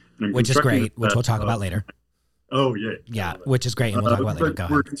series, and which is great, which we'll talk about later. Oh yeah, yeah, which is great, and we'll talk about later. Go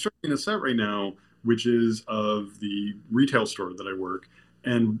ahead. We're constructing a set right now, which is of the retail store that I work,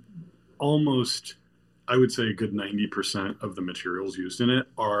 and almost, I would say a good 90% of the materials used in it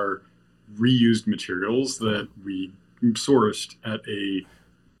are reused materials that we sourced at a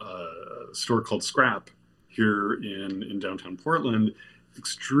store called Scrap here in downtown Portland.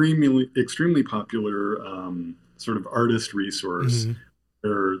 Extremely popular sort of artist resource,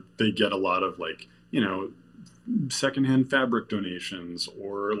 where they get a lot of like, you know, secondhand fabric donations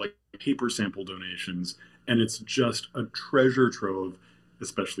or like paper sample donations, and it's just a treasure trove,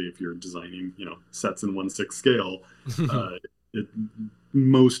 especially if you're designing, you know, sets in 1/6 scale.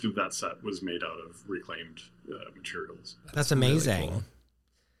 Most of that set was made out of reclaimed materials. That's amazing. Really cool.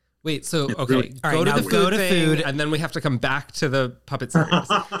 Wait, so okay, really, go to food, and then we have to come back to the puppet series.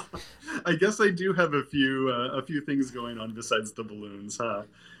 I guess I do have a few things going on besides the balloons, huh?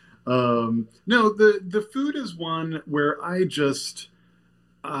 No, the food is one where I just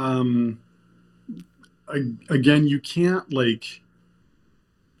again, you can't like,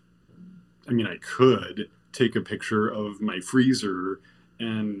 I mean, I could take a picture of my freezer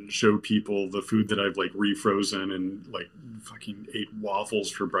and show people the food that I've like refrozen and like fucking ate waffles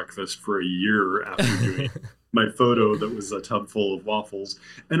for breakfast for a year after doing my photo that was a tub full of waffles.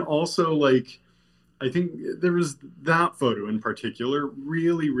 And also like, I think there was that photo in particular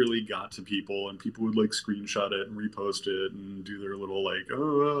really, really got to people, and people would like screenshot it and repost it and do their little like,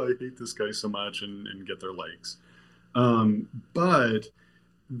 oh, I hate this guy so much, and get their likes. But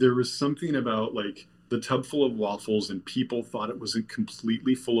there was something about like the tub full of waffles and people thought it wasn't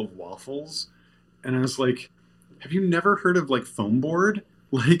completely full of waffles. And I was like, have you never heard of like foam board?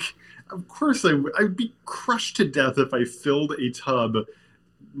 Like, of course I'd be crushed to death if I filled a tub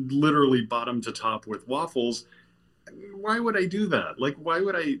literally bottom to top with waffles. Why would I do that? Like, why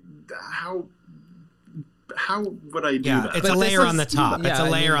would I, how would I do that? It's a layer on the top. It's a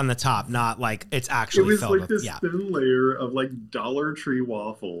layer on the top, not like it's actually it was filled like this thin layer of like Dollar Tree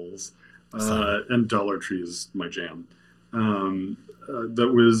waffles. And Dollar Tree is my jam.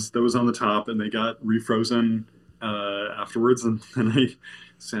 That was on the top, and they got refrozen afterwards, and then I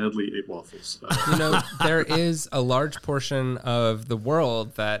sadly ate waffles. There is a large portion of the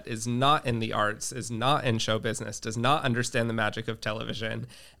world that is not in the arts, is not in show business, does not understand the magic of television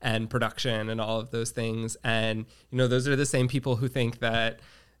and production and all of those things. And, those are the same people who think that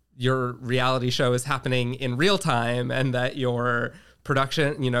your reality show is happening in real time and that your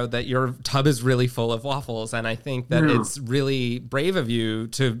production, that your tub is really full of waffles. And I think that it's really brave of you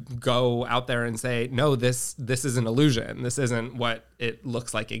to go out there and say, no, this is an illusion. This isn't what it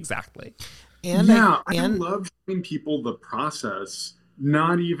looks like exactly. And I love showing people the process,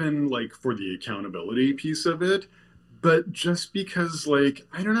 not even like for the accountability piece of it, but just because, like,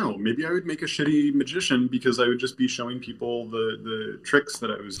 I don't know, maybe I would make a shitty magician because I would just be showing people the tricks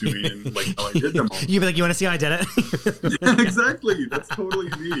that I was doing and like how I did them all. You'd be like, you want to see how I did it? Yeah, exactly. That's totally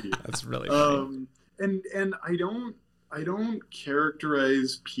me. That's really funny. And I don't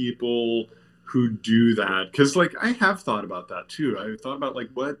characterize people who do that because, like, I have thought about that too. I thought about like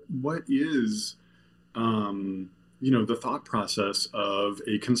what is the thought process of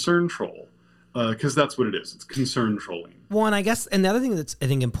a concern troll. Because that's what it is. It's concern trolling. Well, and I guess, and the other thing that's, I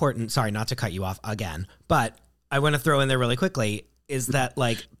think, important, sorry, not to cut you off again, but I want to throw in there really quickly, is that,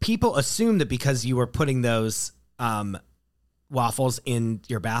 like, people assume that because you were putting those waffles in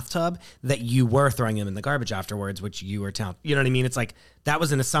your bathtub, that you were throwing them in the garbage afterwards, which you were telling, you know what I mean? It's like, that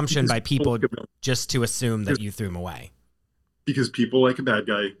was an assumption by people just to assume that you threw them away. Because people like a bad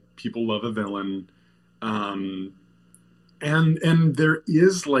guy. People love a villain. And there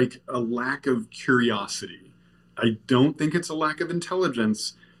is like a lack of curiosity. I don't think it's a lack of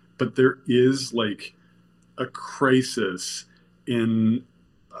intelligence, but there is like a crisis in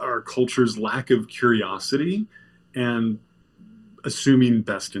our culture's lack of curiosity and assuming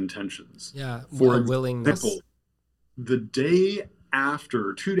best intentions. Yeah, for a willingness. Example, the day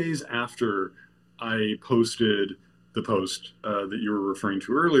after, 2 days after I posted the post that you were referring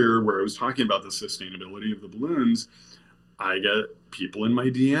to earlier, where I was talking about the sustainability of the balloons, I get people in my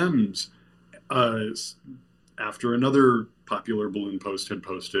DMs after another popular balloon post had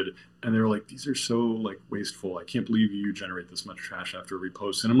posted, and they're like, "These are so like wasteful. I can't believe you generate this much trash after every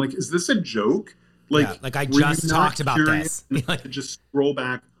post." And I'm like, "Is this a joke?" Like I just talked about this. Just scroll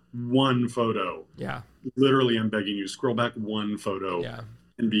back one photo. Yeah. Literally, I'm begging you, scroll back one photo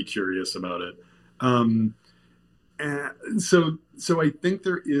and be curious about it. And so I think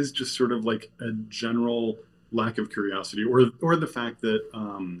there is just sort of like a general lack of curiosity, or the fact that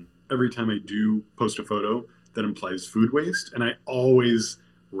every time I do post a photo that implies food waste, and I always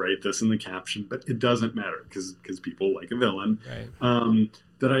write this in the caption, but it doesn't matter because people like a villain, right.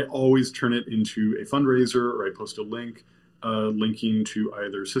 That I always turn it into a fundraiser, or I post a link linking to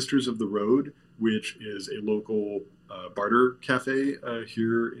either Sisters of the Road, which is a local barter cafe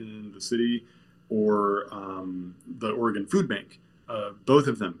here in the city, or the Oregon Food Bank. Both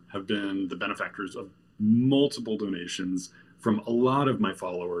of them have been the benefactors of multiple donations from a lot of my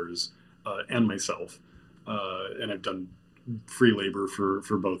followers and myself. And I've done free labor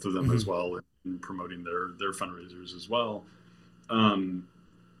for both of them as well, and promoting their fundraisers as well,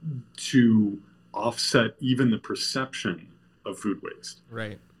 to offset even the perception of food waste.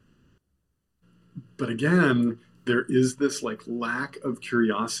 Right. But again, there is this like lack of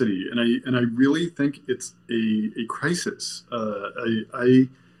curiosity, and I really think it's a crisis. I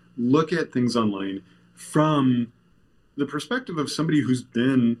look at things online from the perspective of somebody who's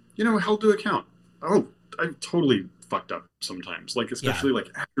been, held to account. Oh, I've totally fucked up sometimes, like especially like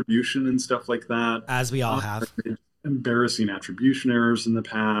attribution and stuff like that. As we all have. Embarrassing attribution errors in the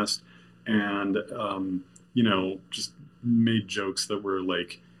past, and just made jokes that were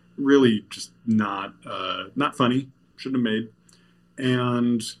like really just not funny, shouldn't have made.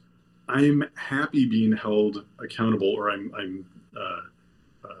 And I'm happy being held accountable, or I'm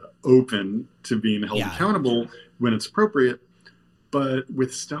open to being held accountable when it's appropriate. But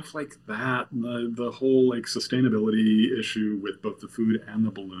with stuff like that, the whole like sustainability issue with both the food and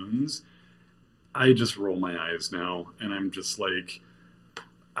the balloons, I just roll my eyes now, and I'm just like,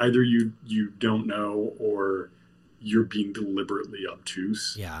 either you don't know, or you're being deliberately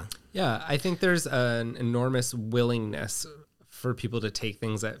obtuse. Yeah. Yeah, I think there's an enormous willingness for people to take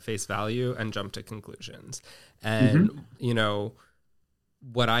things at face value and jump to conclusions. And, you know,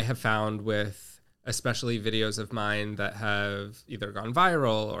 what I have found with especially videos of mine that have either gone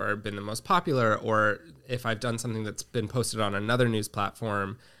viral or been the most popular, or if I've done something that's been posted on another news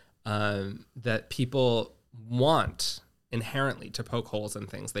platform, that people want inherently to poke holes in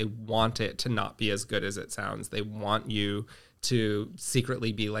things. They want it to not be as good as it sounds. They want you to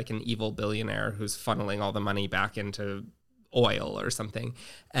secretly be like an evil billionaire who's funneling all the money back into oil or something.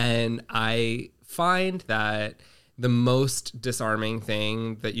 And I find that the most disarming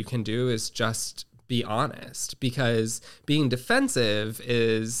thing that you can do is just be honest, because being defensive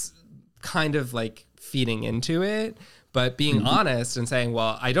is kind of like feeding into it. But being honest and saying,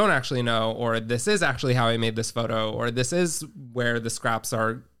 well, I don't actually know, or this is actually how I made this photo, or this is where the scraps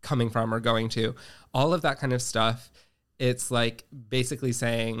are coming from or going to, all of that kind of stuff. It's like basically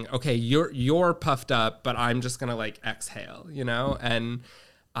saying, okay, you're puffed up, but I'm just gonna like exhale, you know? And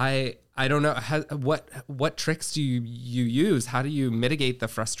I don't know what tricks do you use? How do you mitigate the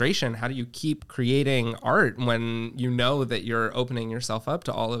frustration? How do you keep creating art when you know that you're opening yourself up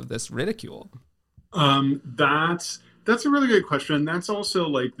to all of this ridicule? That's a really good question. That's also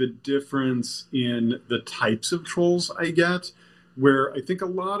like the difference in the types of trolls I get, where I think a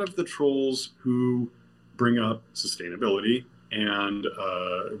lot of the trolls who bring up sustainability and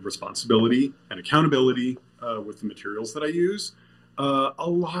responsibility and accountability with the materials that I use, a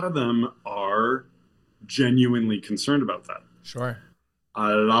lot of them are genuinely concerned about that. Sure.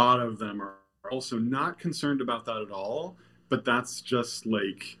 A lot of them are also not concerned about that at all, but that's just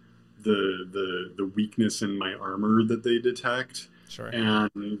like the weakness in my armor that they detect. Sure.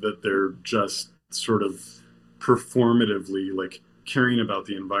 And that they're just sort of performatively like caring about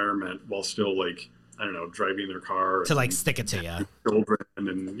the environment while still like, I don't know, driving their car to like stick it to you, children,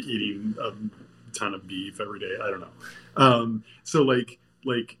 and eating a ton of beef every day. I don't know. So like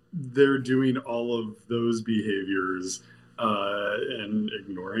they're doing all of those behaviors and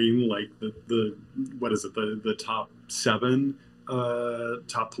ignoring like the what is it, the top 7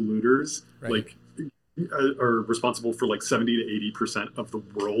 top polluters, right, like are responsible for like 70 to 80% of the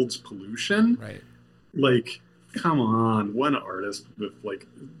world's pollution. Right. Like, come on, one artist with like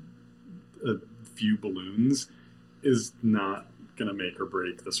a few balloons is not gonna make or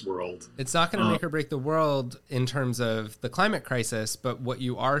break this world. It's not going to make or break the world in terms of the climate crisis, but what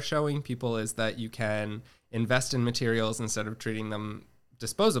you are showing people is that you can invest in materials instead of treating them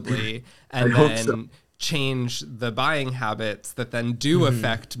disposably, and then change the buying habits that then do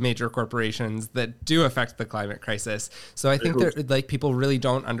affect major corporations, that do affect the climate crisis. So I think that like people really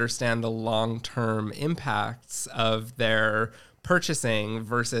don't understand the long-term impacts of their purchasing,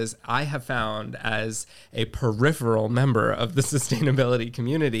 versus I have found as a peripheral member of the sustainability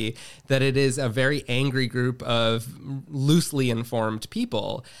community that it is a very angry group of loosely informed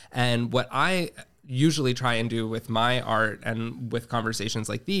people. And what I usually try and do with my art and with conversations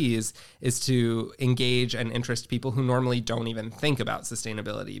like these is to engage and interest people who normally don't even think about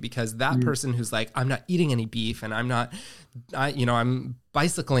sustainability, because that person who's like, I'm not eating any beef and I'm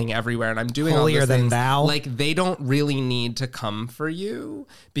bicycling everywhere and I'm doing all these things, like they don't really need to come for you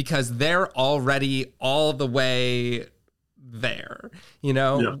because they're already all the way there. You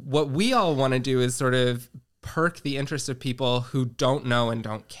know, what we all want to do is sort of perk the interest of people who don't know and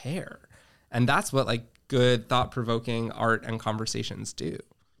don't care. And that's what like good thought-provoking art and conversations do.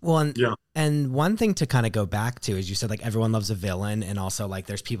 Well, and one thing to kind of go back to is you said like everyone loves a villain, and also like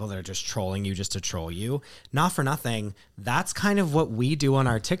there's people that are just trolling you just to troll you. Not for nothing, that's kind of what we do on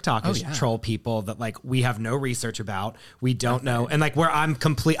our TikTok is troll people that like we have no research about, we don't know, and like where I'm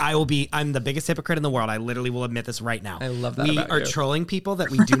the biggest hypocrite in the world. I literally will admit this right now. I love that. We are trolling people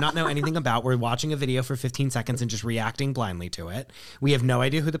that we do not know anything about. We're watching a video for 15 seconds and just reacting blindly to it. We have no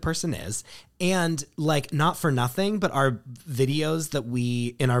idea who the person is, and like not for nothing, but our videos that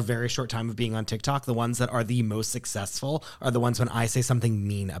we in our very short time of being on TikTok, the ones that are the most successful are the ones when I say something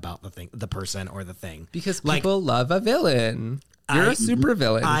mean about the person or the thing. Because people love a villain. You're a super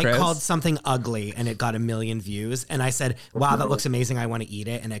villain, Chris. I called something ugly and it got 1 million views. And I said, wow, that looks amazing. I want to eat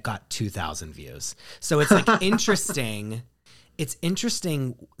it. And it got 2,000 views. So it's like interesting. It's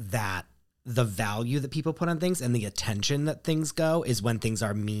interesting that the value that people put on things and the attention that things go is when things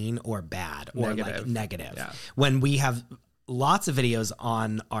are mean or bad or like negative. Yeah. When we have lots of videos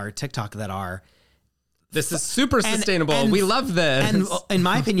on our TikTok that are, this is super sustainable. And we love this. And in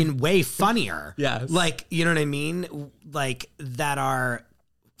my opinion, way funnier. Yes. Like, you know what I mean? Like that are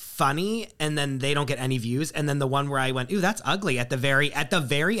funny and then they don't get any views. And then the one where I went, ooh, that's ugly at the very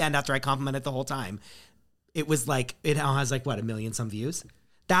end after I complimented the whole time. it was like, it now has like what, 1 million some views.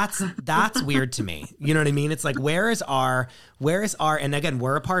 That's weird to me. You know what I mean? It's like, where is our, and again,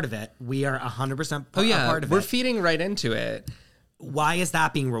 we're a part of it. We are 100% a part of it. We're feeding right into it. Why is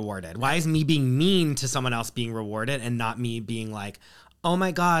that being rewarded? Why is me being mean to someone else being rewarded and not me being like, oh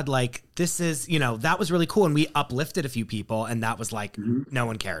my God, like this is, that was really cool. And we uplifted a few people and that was like, no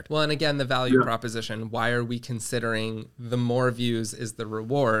one cared. Well, and again, the value proposition, why are we considering the more views is the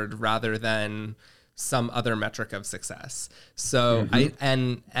reward rather than some other metric of success? So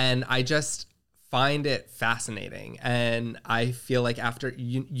I just find it fascinating. And I feel like after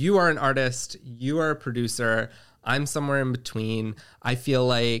you are an artist, you are a producer, I'm somewhere in between. I feel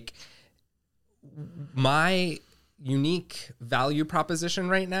like my unique value proposition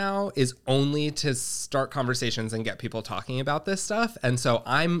right now is only to start conversations and get people talking about this stuff. And so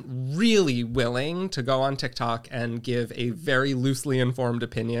I'm really willing to go on TikTok and give a very loosely informed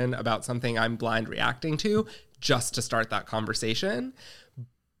opinion about something I'm blind reacting to just to start that conversation.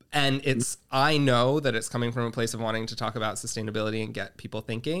 And I know that it's coming from a place of wanting to talk about sustainability and get people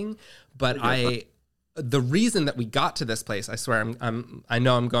thinking, but the reason that we got to this place, I swear, I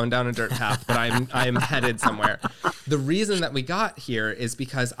know I'm going down a dirt path, but I'm headed somewhere. The reason that we got here is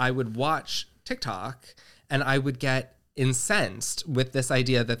because I would watch TikTok and I would get incensed with this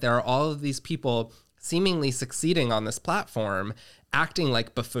idea that there are all of these people seemingly succeeding on this platform, acting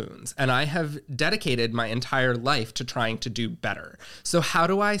like buffoons. And I have dedicated my entire life to trying to do better. So how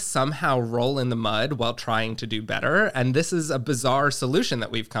do I somehow roll in the mud while trying to do better? And this is a bizarre solution that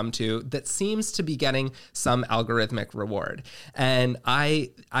we've come to that seems to be getting some algorithmic reward. And I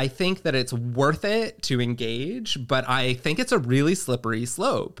think that it's worth it to engage, but I think it's a really slippery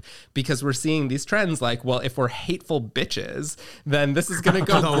slope because we're seeing these trends like, well, if we're hateful bitches, then this is going to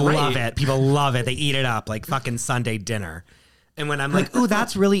go People great. love it. People love it. They eat it up like fucking Sunday dinner. And when I'm like, oh,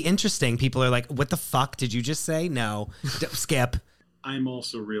 that's really interesting, people are like, what the fuck did you just say? No, skip. I'm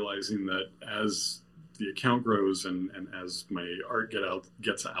also realizing that as the account grows and as my art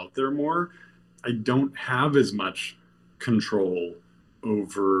gets out there more, I don't have as much control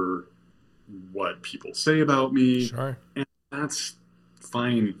over what people say about me. Sure. And that's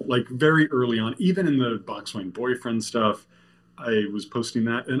fine. Like very early on, even in the Box Wine Boyfriend stuff, I was posting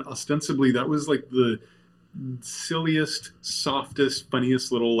that. And ostensibly that was like the silliest, softest, funniest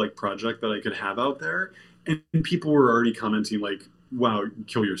little like project that I could have out there, and people were already commenting like, wow,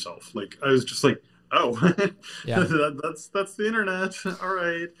 kill yourself. Like I was just like, oh yeah. that's the internet. All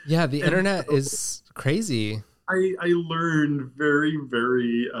right. Yeah, the internet is crazy. I learned very,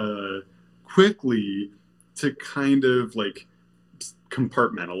 very quickly to kind of like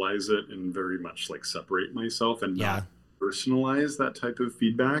compartmentalize it and very much like separate myself and not personalize that type of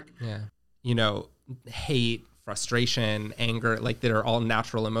feedback. Yeah. Hate, frustration, anger, like they're all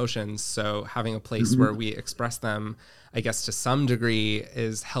natural emotions. So having a place where we express them, I guess to some degree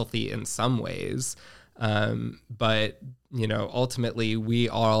is healthy in some ways. But, ultimately we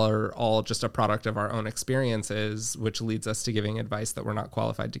are all just a product of our own experiences, which leads us to giving advice that we're not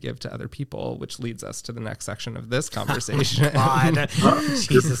qualified to give to other people, which leads us to the next section of this conversation. God.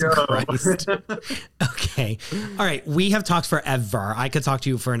 Jesus Christ. Okay. All right. We have talked forever. I could talk to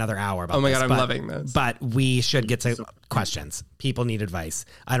you for another hour about this. Oh my God, I'm loving this. But we should get to questions. People need advice.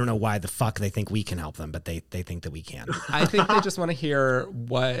 I don't know why the fuck they think we can help them, but they think that we can. I think they just want to hear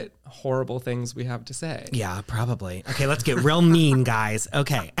what horrible things we have to say. Yeah, probably. Okay, let's get real mean, guys.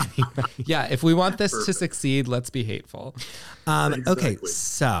 Okay. Yeah, if we want this to succeed, let's be hateful. Okay,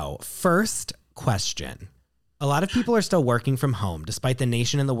 so first question. A lot of people are still working from home, despite the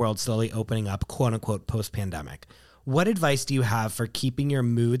nation and the world slowly opening up, quote unquote, post-pandemic. What advice do you have for keeping your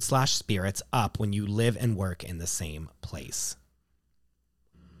mood/spirits up when you live and work in the same place?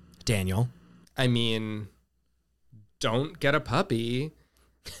 Daniel? I mean, don't get a puppy.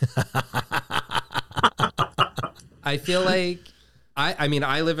 I feel like I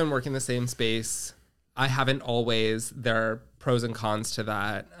live and work in the same space. I haven't always. There are pros and cons to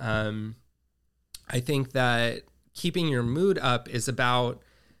that. I think that keeping your mood up is about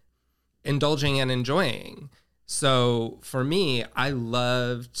indulging and enjoying. So for me, I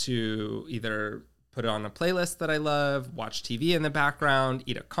love to either put on a playlist that I love, watch TV in the background,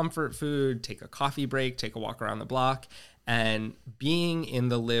 eat a comfort food, take a coffee break, take a walk around the block. And being in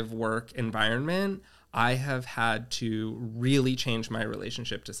the live work environment, I have had to really change my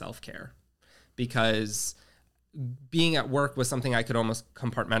relationship to self-care, because being at work was something I could almost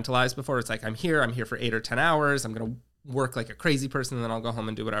compartmentalize before. It's like, I'm here for 8 or 10 hours. I'm going to work like a crazy person, and then I'll go home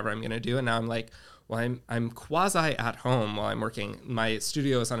and do whatever I'm going to do. And now I'm like, well, I'm quasi at home while I'm working. My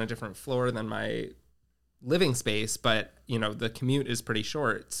studio is on a different floor than my living space, but you know, the commute is pretty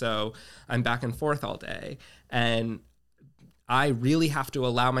short. So I'm back and forth all day. And I really have to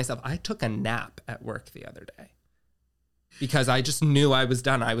allow myself. I took a nap at work the other day because I just knew I was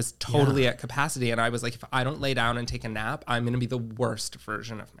done. I was totally at capacity. And I was like, if I don't lay down and take a nap, I'm going to be the worst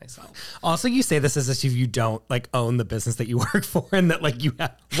version of myself. Also, you say this as if you don't like own the business that you work for, and that like you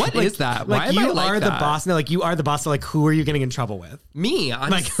have. What like, is that? Like Why am you I like are that? the boss. No, like you are the boss. So like, who are you getting in trouble with? Me.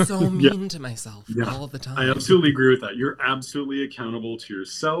 I'm Like- so mean to myself all the time. I absolutely agree with that. You're absolutely accountable to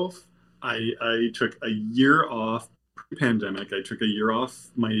yourself. I took a year off pre-pandemic. I took a year off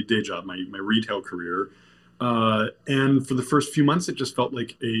my day job, my retail career. And for the first few months, it just felt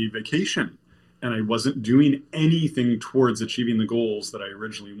like a vacation. And I wasn't doing anything towards achieving the goals that I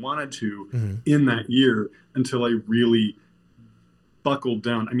originally wanted to in that year until I really buckled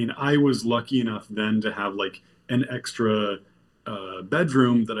down. I mean, I was lucky enough then to have like an extra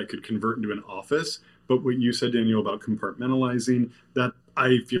bedroom that I could convert into an office. But what you said, Daniel, about compartmentalizing, that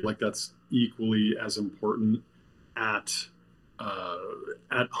I feel like that's equally as important at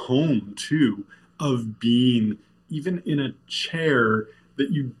home too, of being even in a chair that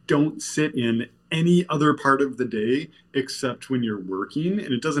you don't sit in any other part of the day except when you're working.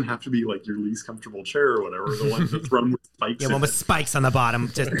 And it doesn't have to be like your least comfortable chair or whatever, the one that's run with spikes. Yeah, in one with it. spikes on the bottom.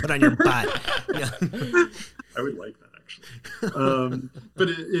 Just put on your butt. Yeah. I would like that actually. But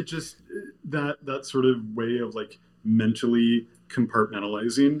it just that sort of way of like mentally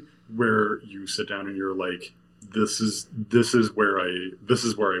compartmentalizing, where you sit down and you're like, this is where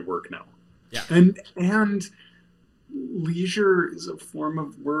I work now. Yeah. And leisure is a form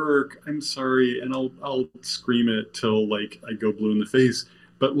of work. I'm sorry, and I'll scream it till like I go blue in the face.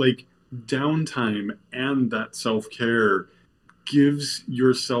 But like downtime and that self-care gives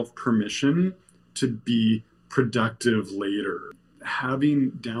yourself permission to be productive later.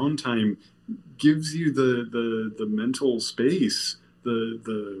 Having downtime gives you the mental space,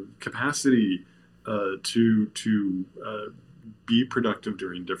 the capacity to be productive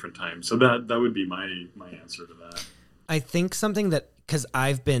during different times. So that would be my answer to that. I think something that, because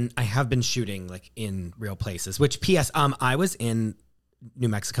I have been shooting like in real places, which P.S. I was in New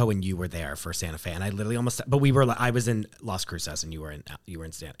Mexico when you were there for Santa Fe, and I literally I was in Las Cruces and you were in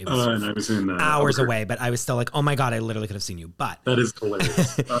Santa. It was and I was in hours Albuquerque. away, but I was still like, oh my God, I literally could have seen you. But That is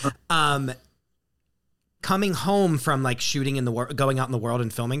hilarious. coming home from like shooting in the world, going out in the world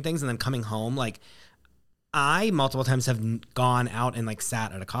and filming things, and then coming home, like I multiple times have gone out and like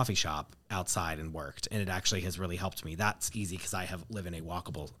sat at a coffee shop outside and worked, and it actually has really helped me. That's easy because I live in a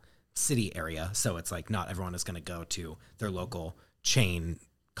walkable city area, so it's like not everyone is going to go to their local chain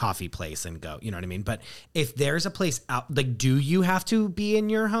coffee place and go, you know what I mean? But if there's a place out, like, do you have to be in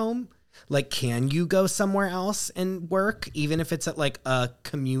your home? Like, can you go somewhere else and work, even if it's at like a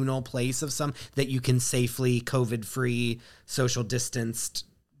communal place of some that you can safely COVID-free, social distanced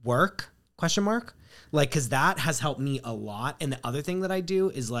work? Question mark. Like, because that has helped me a lot. And the other thing that I do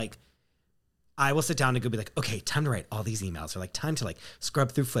is like, I will sit down and go be like, okay, time to write all these emails, or like time to like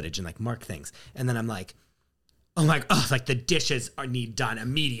scrub through footage and like mark things. And then I'm like, oh my, like the dishes need done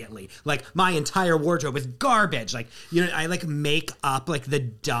immediately. Like my entire wardrobe is garbage. Like, you know, I like make up like the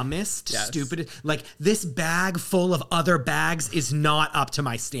dumbest, stupidest, like this bag full of other bags is not up to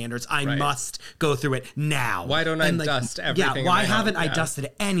my standards. I must go through it now. Why don't I dust everything? Yeah, why haven't I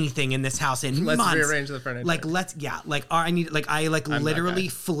dusted anything in this house in months? Let's rearrange the furniture. Like, I literally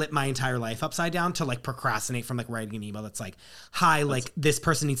flip my entire life upside down to like procrastinate from like writing an email that's like, hi, like this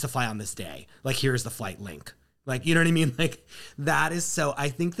person needs to fly on this day. Like, here's the flight link. Like, you know what I mean? Like, that is so, I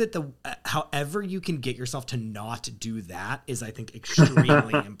think that however you can get yourself to not do that is, I think,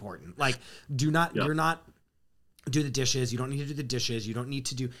 extremely important. Like, you're not do the dishes. You don't need to do the dishes. You don't need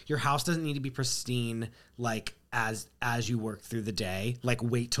to do, your house doesn't need to be pristine, like, as you work through the day. Like,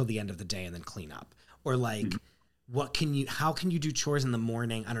 wait till the end of the day and then clean up. Or like, how can you do chores in the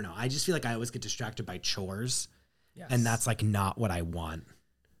morning? I don't know. I just feel like I always get distracted by chores. Yes. And that's like not what I want.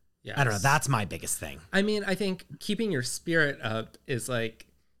 Yes. I don't know. That's my biggest thing. I mean, I think keeping your spirit up is like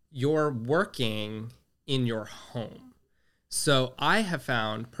you're working in your home. So I have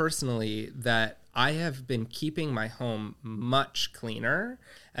found personally that I have been keeping my home much cleaner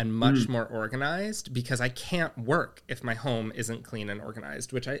and much more organized because I can't work if my home isn't clean and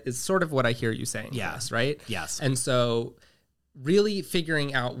organized, which is sort of what I hear you saying. Yes, right? Yes. And so really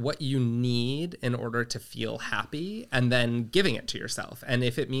figuring out what you need in order to feel happy and then giving it to yourself. And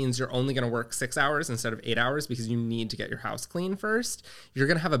if it means you're only going to work 6 hours instead of 8 hours because you need to get your house clean first, you're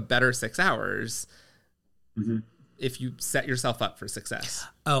going to have a better 6 hours if you set yourself up for success.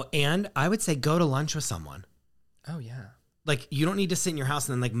 Oh, and I would say go to lunch with someone. Oh, yeah. like you don't need to sit in your house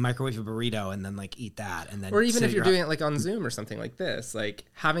and then like microwave a burrito and then like eat that and then Or even sit if at you're your doing it like on Zoom or something like this, like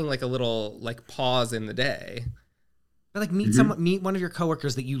having like a little like pause in the day. But like meet one of your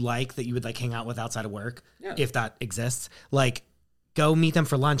coworkers that you like, that you would like hang out with outside of work, if that exists. Like, go meet them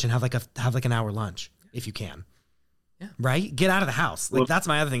for lunch and have like an hour lunch if you can. Yeah. Right. Get out of the house. Like that's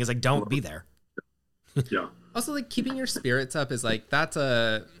my other thing is like don't be there. Yeah. Also, like keeping your spirits up is like that's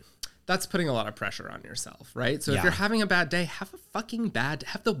putting a lot of pressure on yourself, right? So if you're having a bad day, have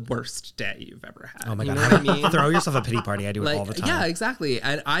the worst day you've ever had. Oh my God. You know what I mean? Throw yourself a pity party. I do it all the time. Yeah, exactly.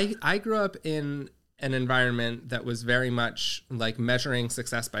 And I grew up in an environment that was very much like measuring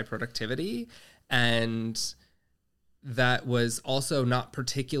success by productivity, and that was also not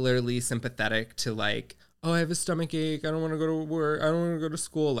particularly sympathetic to like, oh, I have a stomach ache, I don't want to go to work, I don't want to go to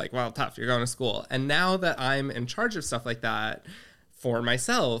school. Like, well, tough, you're going to school. And now that I'm in charge of stuff like that for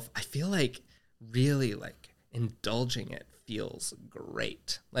myself, I feel like really like indulging it feels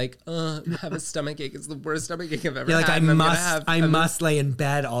great. Like, I have a stomach ache. It's the worst stomach ache I've ever like had. I must lay in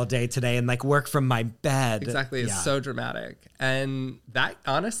bed all day today and like work from my bed. Exactly. It's so dramatic. And that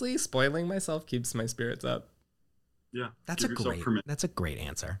honestly, spoiling myself keeps my spirits up. Yeah. That's a great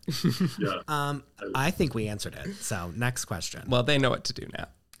answer. Yeah. I think we answered it. So next question. Well, they know what to do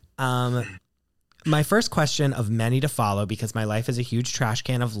now. My first question of many to follow, because my life is a huge trash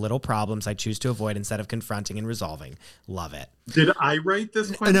can of little problems I choose to avoid instead of confronting and resolving. Love it. Did I write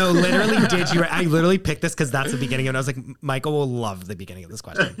this question? No, literally did you? I literally picked this because that's the beginning of it. I was like, Michael will love the beginning of this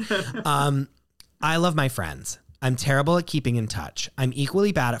question. I love my friends. I'm terrible at keeping in touch. I'm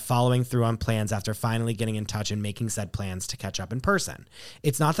equally bad at following through on plans after finally getting in touch and making said plans to catch up in person.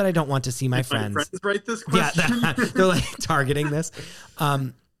 It's not that I don't want to see my friends. My friends write this question? Yeah, they're like targeting this.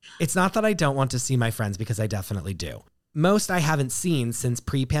 It's not that I don't want to see my friends, because I definitely do. Most I haven't seen since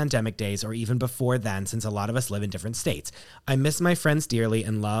pre-pandemic days, or even before then, since a lot of us live in different states. I miss my friends dearly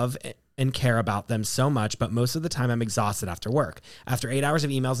and love and care about them so much, but most of the time I'm exhausted after work. After 8 hours of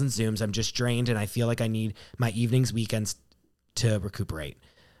emails and Zooms, I'm just drained, and I feel like I need my evenings, weekends to recuperate.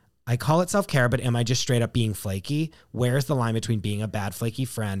 I call it self-care, but am I just straight up being flaky? Where's the line between being a bad flaky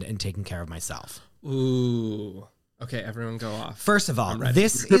friend and taking care of myself? Ooh. Okay, everyone go off. First of all,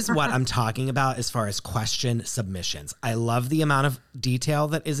 this is what I'm talking about as far as question submissions. I love the amount of detail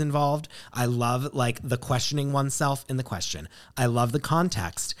that is involved. I love like the questioning oneself in the question. I love the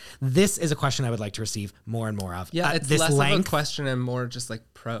context. This is a question I would like to receive more and more of. Yeah, it's this less length, of a question and more just like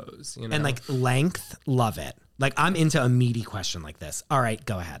prose, you know? And like length, love it. Like I'm into a meaty question like this. All right,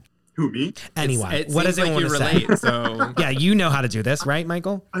 go ahead. Who, me? Anyone. It what does seems anyone like you want to relate, say? So Yeah, you know how to do this, right,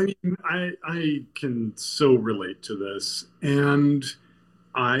 Michael? I mean, I can so relate to this. And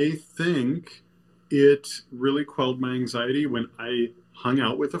I think it really quelled my anxiety when I hung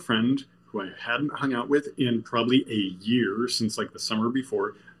out with a friend who I hadn't hung out with in probably a year, since like the summer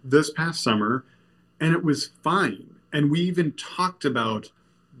before, this past summer. And it was fine. And we even talked about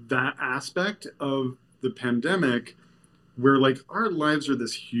that aspect of the pandemic, where like our lives are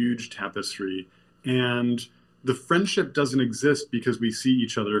this huge tapestry, and the friendship doesn't exist because we see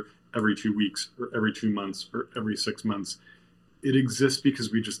each other every 2 weeks or every 2 months or every 6 months. It exists because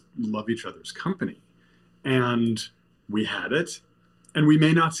we just love each other's company, and we had it, and we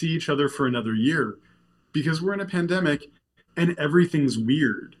may not see each other for another year because we're in a pandemic and everything's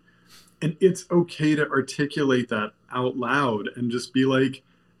weird. And it's okay to articulate that out loud and just be like,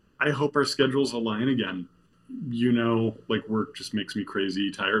 I hope our schedules align again. You know, like work just makes me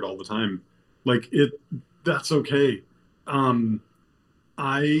crazy, tired all the time. Like that's okay.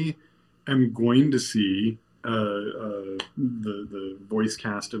 I am going to see the voice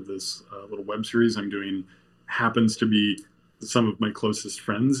cast of this little web series I'm doing happens to be some of my closest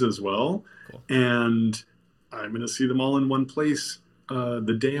friends as well. Cool. And I'm going to see them all in one place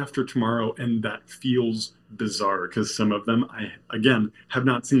the day after tomorrow. And that feels bizarre because some of them I, again, have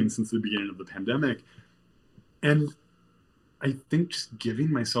not seen since the beginning of the pandemic. And I think just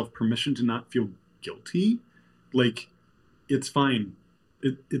giving myself permission to not feel guilty, like it's fine.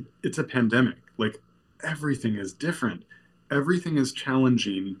 It's a pandemic. Like everything is different. Everything is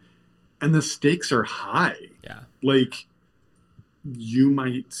challenging and the stakes are high. Yeah. Like you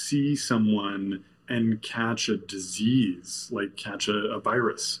might see someone and catch a disease, like catch a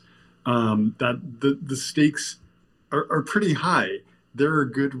virus. That the stakes are pretty high. There are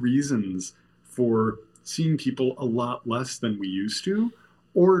good reasons for seeing people a lot less than we used to,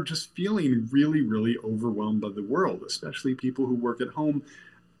 or just feeling really, really overwhelmed by the world, especially people who work at home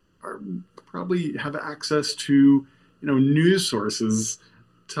probably have access to, news sources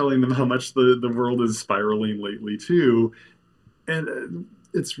telling them how much the world is spiraling lately too. And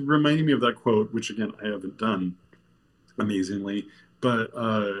it's reminding me of that quote, which again, I haven't done, amazingly. But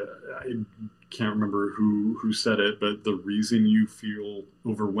I can't remember who said it, but the reason you feel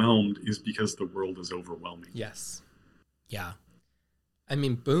overwhelmed is because the world is overwhelming. Yes. Yeah. I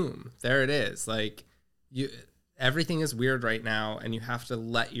mean, boom, there it is. Like everything is weird right now, and you have to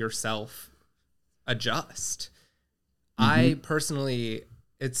let yourself adjust. I personally,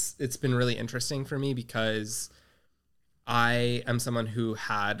 it's been really interesting for me because I am someone who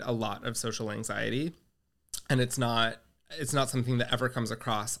had a lot of social anxiety, and it's not something that ever comes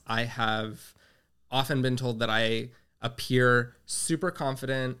across. I have often been told that I appear super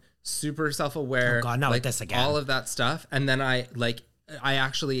confident, super self-aware. Oh God, not like this again. All of that stuff. And then I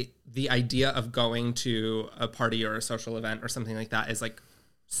actually, the idea of going to a party or a social event or something like that is like,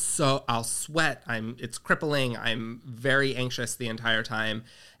 so I'll sweat. It's crippling. I'm very anxious the entire time.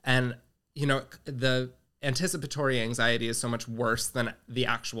 And, you know, the anticipatory anxiety is so much worse than the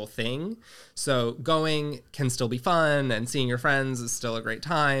actual thing. So going can still be fun, and seeing your friends is still a great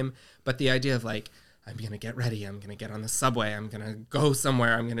time. But the idea of like, I'm going to get ready, I'm going to get on the subway, I'm going to go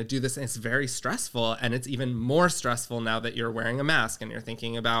somewhere, I'm going to do this. And it's very stressful. And it's even more stressful now that you're wearing a mask and you're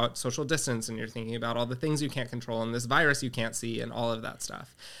thinking about social distance and you're thinking about all the things you can't control and this virus you can't see and all of that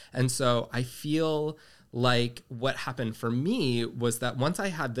stuff. And so I feel like what happened for me was that once I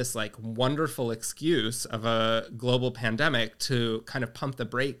had this like wonderful excuse of a global pandemic to kind of pump the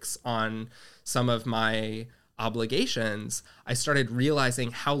brakes on some of my obligations, I started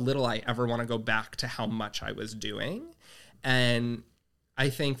realizing how little I ever want to go back to how much I was doing. And I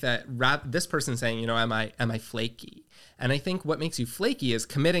think that this person saying, you know, am I flaky? And I think what makes you flaky is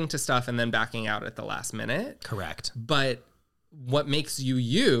committing to stuff and then backing out at the last minute. Correct. But what makes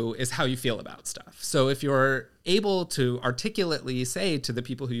you is how you feel about stuff. So if you're able to articulately say to the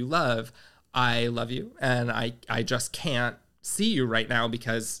people who you love, I love you and I just can't see you right now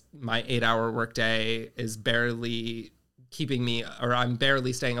because my 8-hour workday is barely keeping me, or I'm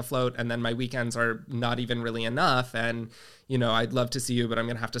barely staying afloat, and then my weekends are not even really enough, and you know, I'd love to see you, but I'm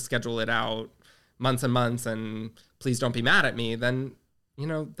gonna have to schedule it out months and months, and please don't be mad at me. Then, you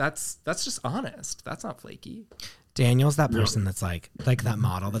know, that's just honest. That's not flaky. Daniel's that person that's like that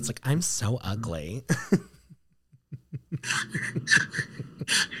model that's like, I'm so ugly.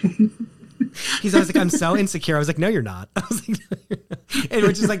 He's always like, I'm so insecure. I was like, no, you're not. I was like, no, you're not. And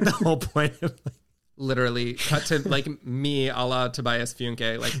which is like the whole point of like, literally cut to like me a la Tobias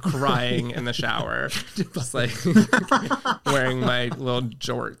Funke, like crying in the shower, just like wearing my little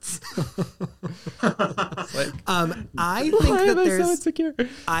jorts. Like,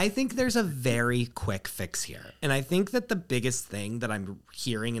 I think there's a very quick fix here. And I think that the biggest thing that I'm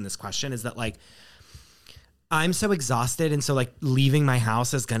hearing in this question is that like, I'm so exhausted, and so like leaving my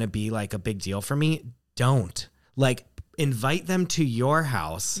house is going to be like a big deal for me. Don't like invite them to your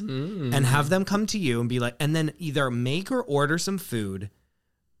house and have them come to you and be like, and then either make or order some food,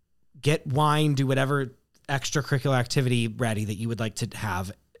 get wine, do whatever extracurricular activity ready that you would like to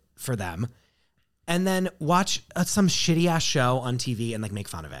have for them. And then watch some shitty ass show on TV and like make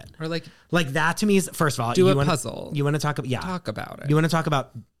fun of it. or like That to me is, first of all, do a puzzle. You want to talk about, Talk about it. You want to talk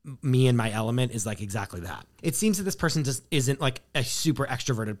about me and my element is like exactly that. It seems that this person just isn't like a super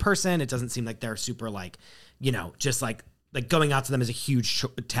extroverted person. It doesn't seem like they're super like, you know, just like going out to them is a huge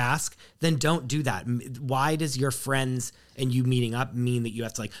task. Then don't do that. Why does your friends and you meeting up mean that you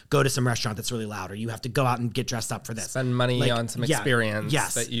have to like go to some restaurant that's really loud, or you have to go out and get dressed up for this? Spend money like, on some experience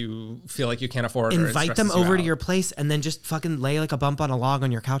that you feel like you can't afford. Invite them over to your place and then just fucking lay like a bump on a log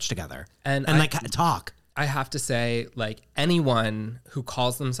on your couch together and like talk. I have to say, like, anyone who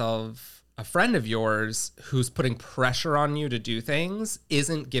calls themselves a friend of yours who's putting pressure on you to do things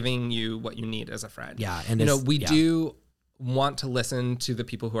isn't giving you what you need as a friend. Yeah. And you know, we do want to listen to the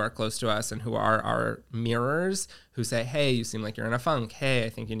people who are close to us and who are our mirrors, who say, hey, you seem like you're in a funk. Hey, I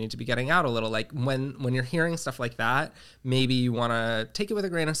think you need to be getting out a little. Like when you're hearing stuff like that, maybe you want to take it with a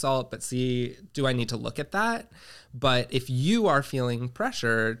grain of salt, but see, do I need to look at that? But if you are feeling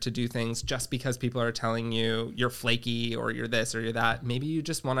pressure to do things just because people are telling you you're flaky or you're this or you're that, maybe you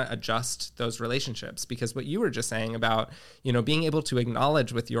just want to adjust those relationships. Because what you were just saying about, you know, being able to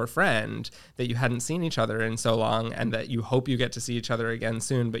acknowledge with your friend that you hadn't seen each other in so long and that you hope you get to see each other again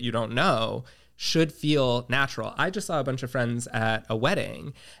soon, but you don't know, should feel natural. I just saw a bunch of friends at a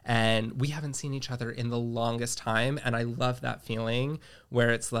wedding and we haven't seen each other in the longest time. And I love that feeling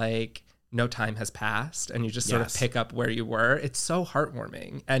where it's like, no time has passed and you just sort of pick up where you were. It's so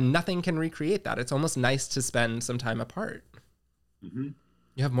heartwarming and nothing can recreate that. It's almost nice to spend some time apart. Mm-hmm.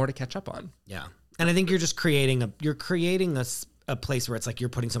 You have more to catch up on. Yeah. And I think you're just creating a place where it's like you're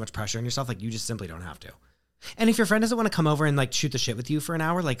putting so much pressure on yourself. Like you just simply don't have to. And if your friend doesn't want to come over and like shoot the shit with you for an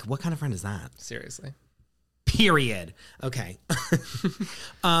hour, like what kind of friend is that? Seriously. Period. Okay.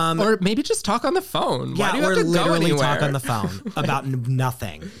 Or maybe just talk on the phone. Why Yeah, do you or have to go literally anywhere? talk on the phone about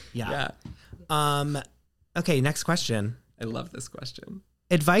nothing. Yeah. Okay, next question. I love this question.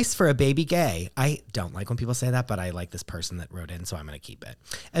 Advice for a baby gay. I don't like when people say that, but I like this person that wrote in, so I'm going to keep it.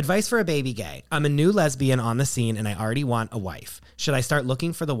 Advice for a baby gay. I'm a new lesbian on the scene and I already want a wife. Should I start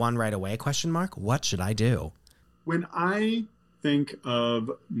looking for the one right away? ? What should I do? When I think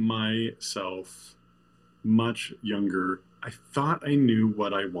of myself much younger, I thought I knew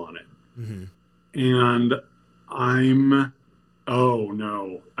what I wanted. And oh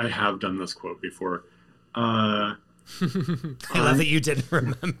no, I have done this quote before. I love that you didn't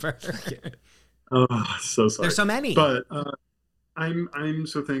remember. So sorry. There's so many. But I'm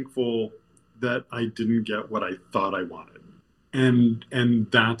so thankful that I didn't get what I thought I wanted. And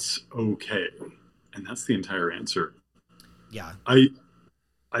that's okay. And that's the entire answer. Yeah. I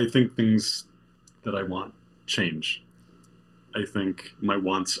think things that I want change. I think my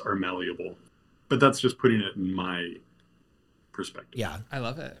wants are malleable. But that's just putting it in my perspective. Yeah. I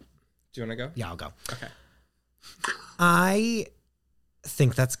love it. Do you want to go? Yeah, I'll go. Okay. I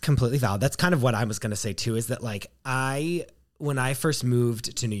think that's completely valid. That's kind of what I was going to say too, is that like when I first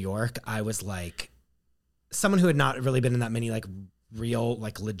moved to New York, I was like someone who had not really been in that many like real,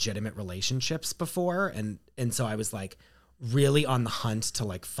 like legitimate relationships before. And so I was like really on the hunt to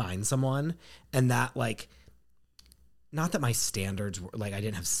like find someone, and that like, not that my standards were like, I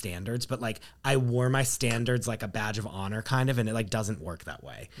didn't have standards, but like I wore my standards like a badge of honor kind of, and it like doesn't work that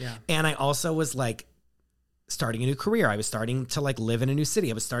way. Yeah. And I also was like starting a new career. I was starting to like live in a new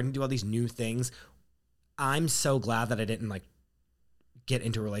city. I was starting to do all these new things. I'm so glad that I didn't like get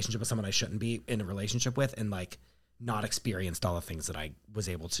into a relationship with someone I shouldn't be in a relationship with and like not experienced all the things that I was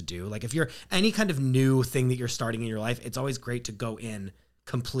able to do. Like if you're any kind of new thing that you're starting in your life, it's always great to go in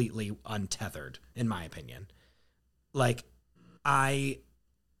completely untethered, in my opinion. Like I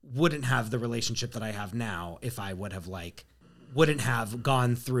wouldn't have the relationship that I have now if I wouldn't have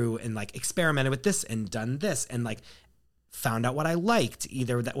gone through and like experimented with this and done this and like found out what I liked,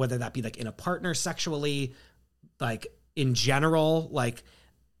 either that, whether that be like in a partner sexually, like in general, like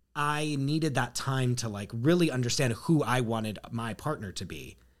I needed that time to like really understand who I wanted my partner to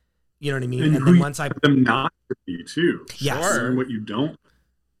be. You know what I mean? And then once I put them not to be too. Yes. Sure. What you don't.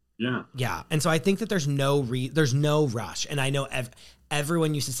 Yeah. Yeah. And so I think that there's no rush. And I know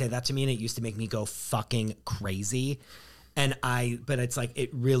everyone used to say that to me, and it used to make me go fucking crazy. But it's like,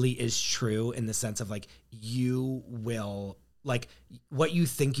 it really is true in the sense of like, you will like what you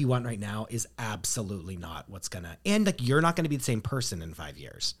think you want right now is absolutely not what's gonna, and like, you're not going to be the same person in 5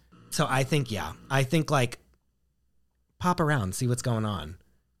 years. So I think like pop around, see what's going on.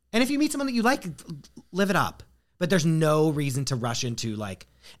 And if you meet someone that you like, live it up. But there's no reason to rush into like,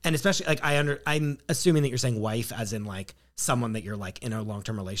 and especially like I'm assuming that you're saying wife as in like someone that you're like in a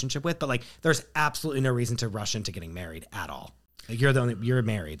long-term relationship with, but like there's absolutely no reason to rush into getting married at all. Like you're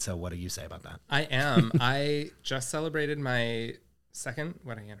married, so what do you say about that? I am. I just celebrated my second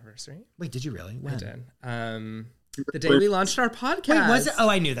wedding anniversary. Wait, did you really? When? I did. The day we launched our podcast. Wait, was it? Oh,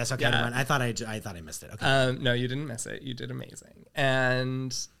 I knew this. Okay, Yeah. never mind. I thought I missed it. Okay. No, you didn't miss it. You did amazing.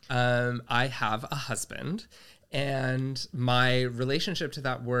 And I have a husband, and my relationship to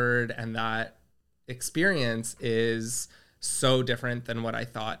that word and that experience is so different than what I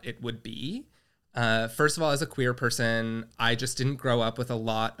thought it would be. First of all, as a queer person, I just didn't grow up with a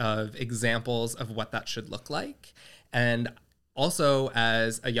lot of examples of what that should look like. And also,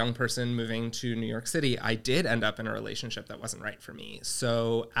 as a young person moving to New York City, I did end up in a relationship that wasn't right for me.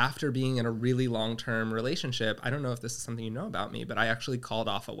 So after being in a really long-term relationship, I don't know if this is something you know about me, but I actually called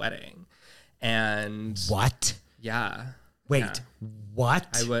off a wedding. And What? yeah. Wait, Yeah. what?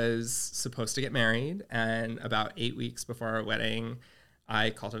 I was supposed to get married, and about 8 weeks before our wedding,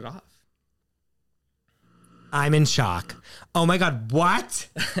 I called it off. I'm in shock. Oh my God, what?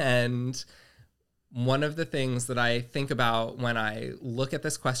 And one of the things that I think about when I look at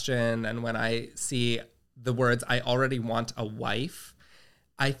this question and when I see the words, I already want a wife,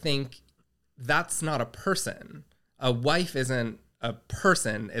 I think that's not a person. A wife isn't a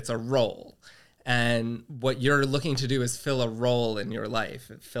person, it's a role. And what you're looking to do is fill a role in your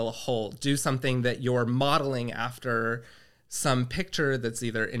life, fill a hole, do something that you're modeling after some picture that's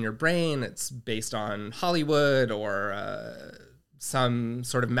either in your brain, it's based on Hollywood or some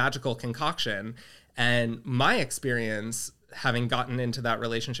sort of magical concoction. And my experience, having gotten into that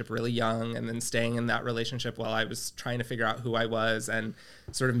relationship really young and then staying in that relationship while I was trying to figure out who I was and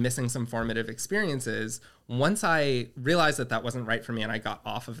sort of missing some formative experiences, once I realized that that wasn't right for me and I got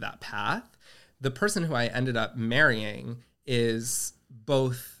off of that path, the person who I ended up marrying is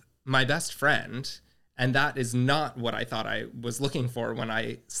both my best friend And that is not what I thought I was looking for when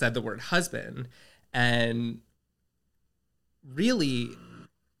I said the word husband. And really,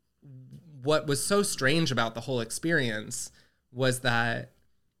 what was so strange about the whole experience was that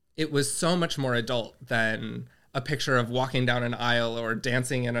it was so much more adult than a picture of walking down an aisle or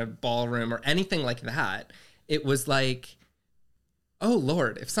dancing in a ballroom or anything like that. It was like, oh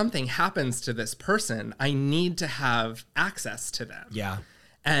Lord, if something happens to this person, I need to have access to them. Yeah.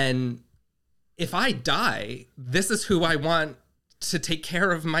 And if I die, this is who I want to take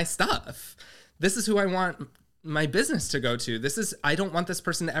care of my stuff. This is who I want my business to go to. I don't want this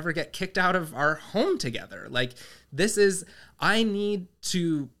person to ever get kicked out of our home together. Like, I need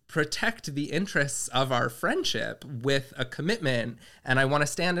to protect the interests of our friendship with a commitment. And I want to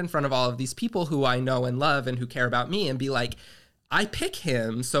stand in front of all of these people who I know and love and who care about me and be like, I pick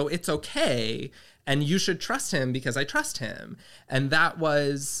him, so it's okay. And you should trust him because I trust him. And that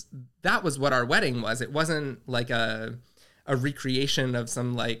was what our wedding was. It wasn't like a recreation of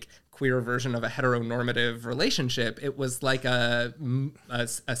some like queer version of a heteronormative relationship. It was like a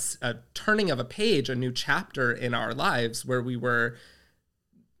turning of a page, a new chapter in our lives where we were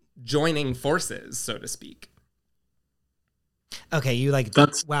joining forces, so to speak. Okay, you like,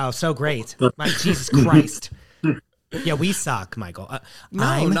 wow, so great. My Jesus Christ. Yeah, we suck, Michael. No,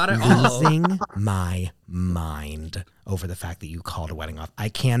 I'm not at all. losing my mind over the fact that you called a wedding off. I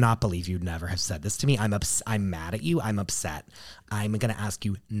cannot believe you'd never have said this to me. I'm mad at you. I'm upset. I'm going to ask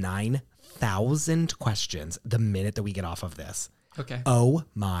you 9,000 questions the minute that we get off of this. Okay. Oh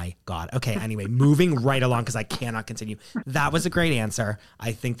my God. Okay. Anyway, moving right along because I cannot continue. That was a great answer.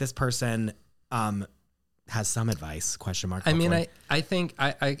 I think this person has some advice, question mark. I mean, I think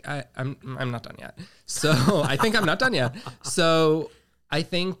I'm not done yet. So I think I'm not done yet. So I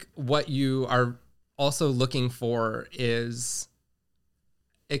think what you are also looking for is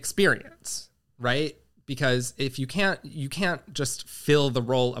experience, right? Because if you can't just fill the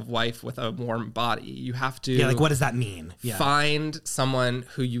role of wife with a warm body. You have to, like, what does that mean? Find someone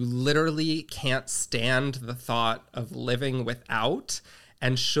who you literally can't stand the thought of living without,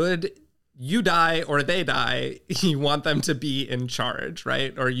 and should you die or they die, you want them to be in charge,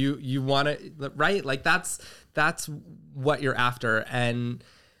 right? Or you want to, right? Like that's what you're after. And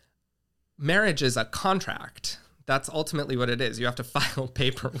marriage is a contract. That's ultimately what it is. You have to file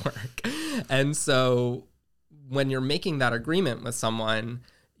paperwork. And so when you're making that agreement with someone,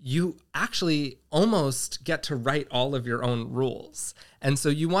 you actually almost get to write all of your own rules. And so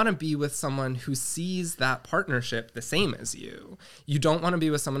you want to be with someone who sees that partnership the same as you. You don't want to be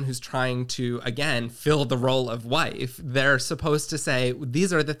with someone who's trying to, again, fill the role of wife. They're supposed to say,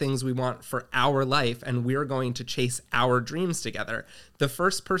 these are the things we want for our life, and we're going to chase our dreams together. The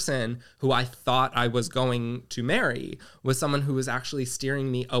first person who I thought I was going to marry was someone who was actually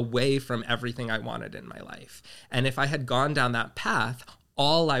steering me away from everything I wanted in my life. And if I had gone down that path,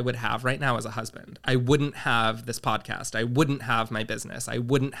 all I would have right now is a husband. I wouldn't have this podcast. I wouldn't have my business. I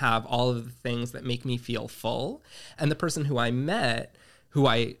wouldn't have all of the things that make me feel full. And the person who I met, who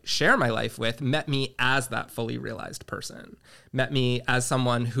I share my life with, met me as that fully realized person, met me as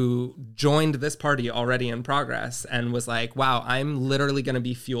someone who joined this party already in progress and was like, wow, I'm literally going to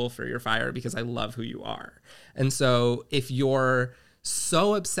be fuel for your fire because I love who you are. And so if you're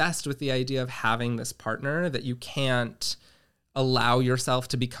so obsessed with the idea of having this partner that you can't allow yourself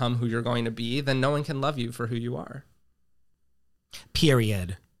to become who you're going to be, then no one can love you for who you are.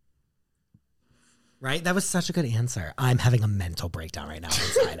 Period. Right? That was such a good answer. I'm having a mental breakdown right now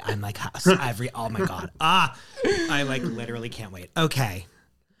inside. I'm like, oh my God. I like literally can't wait. Okay.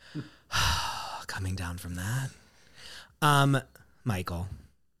 Coming down from that. Michael,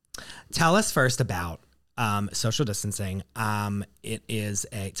 tell us first about social distancing. Tell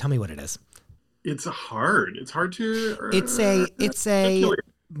me what it is. It's hard. It's hard to. It's a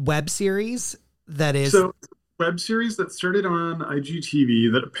web series that is. So, web series that started on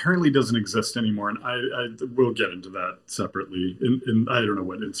IGTV that apparently doesn't exist anymore, and I will get into that separately. And I don't know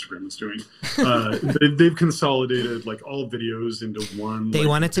what Instagram is doing. They've consolidated like all videos into one. They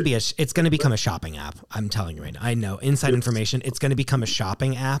want it to be it's going to become a shopping app. I'm telling you right now. I know inside information. It's going to become a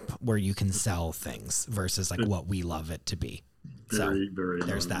shopping app where you can sell things versus like what we love it to be. Very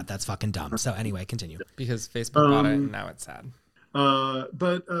there's that. That's fucking dumb. So anyway, continue. Because Facebook bought it and now it's sad.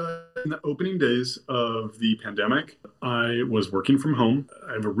 But in the opening days of the pandemic, I was working from home.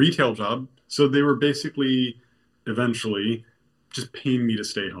 I have a retail job. So they were basically eventually just paying me to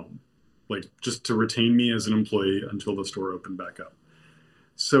stay home, like just to retain me as an employee until the store opened back up.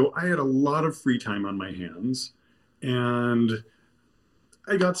 So I had a lot of free time on my hands, and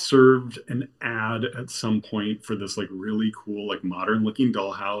I got served an ad at some point for this like really cool, like modern looking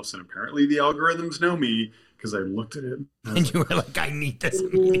dollhouse. And apparently the algorithms know me because I looked at it And you were like, I need this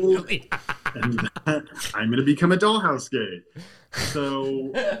immediately. and I'm going to become a dollhouse gay.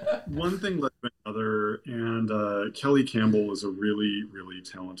 So one thing led to another. And Kelly Campbell was a really, really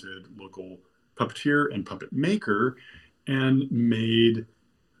talented local puppeteer and puppet maker and made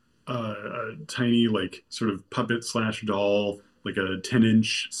a tiny, like, sort of puppet slash doll, like a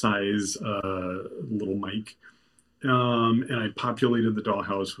 10-inch size little mic. And I populated the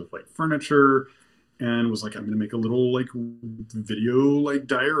dollhouse with like furniture and was like, I'm going to make a little like video like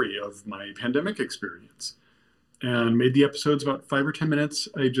diary of my pandemic experience. And made the episodes about 5 or 10 minutes.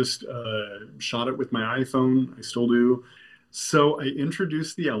 I just shot it with my iPhone. I still do. So I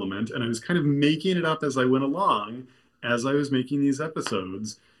introduced the element and I was kind of making it up as I went along as I was making these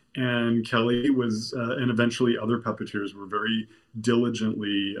episodes. And Kelly was, and eventually other puppeteers were very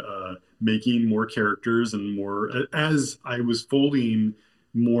diligently making more characters and more, as I was folding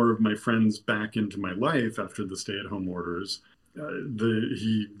more of my friends back into my life after the stay-at-home orders.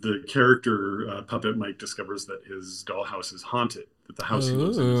 The character puppet Mike discovers that his dollhouse is haunted, that the house he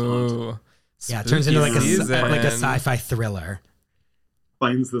lives in is haunted. Yeah, it turns into like a sci-fi thriller.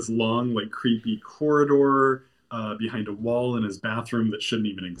 Finds this long, like creepy corridor behind a wall in his bathroom that shouldn't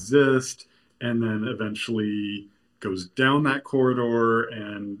even exist, and then eventually goes down that corridor,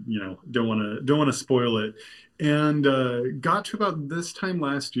 and don't want to spoil it, and got to about this time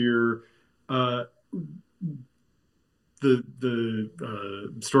last year. The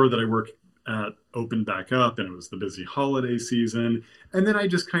store that I work at opened back up, and it was the busy holiday season, and then I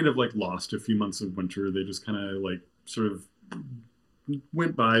just kind of like lost a few months of winter. They just kind of like sort of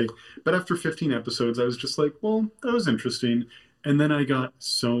went by. But after 15 episodes, I was just like, well, that was interesting. And then I got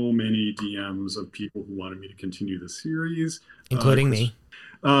so many DMs of people who wanted me to continue the series, including me.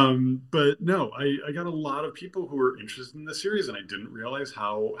 But no, I got a lot of people who were interested in the series, and I didn't realize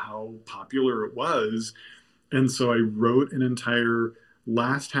how popular it was. And so I wrote an entire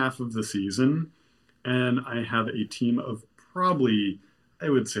last half of the season, and I have a team of probably, I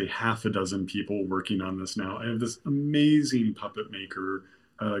would say, half a dozen people working on this now. I have this amazing puppet maker,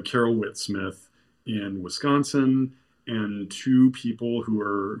 Carol Whitsmith in Wisconsin, and 2 people who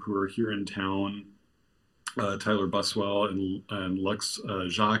are here in town, Tyler Buswell and Lux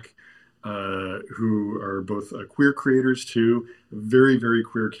Jacques, who are both queer creators too. Very, very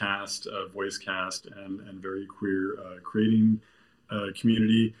queer cast, voice cast, and very queer creating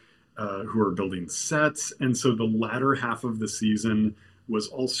community who are building sets. And so the latter half of the season was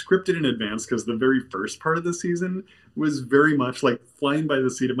all scripted in advance, because the very first part of the season was very much like flying by the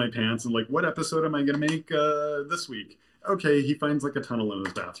seat of my pants and like, what episode am I going to make this week? Okay, he finds like a tunnel in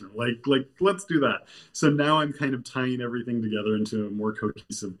his bathroom. Like let's do that. So now I'm kind of tying everything together into a more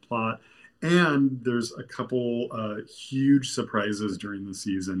cohesive plot. And there's a couple huge surprises during the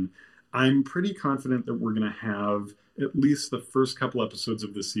season. I'm pretty confident that we're going to have at least the first couple episodes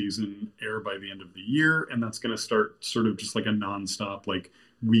of the season air by the end of the year. And that's going to start sort of just like a nonstop, like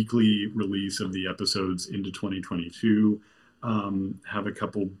weekly release of the episodes into 2022. Have a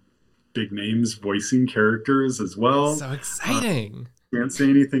couple big names voicing characters as well. So exciting. Can't say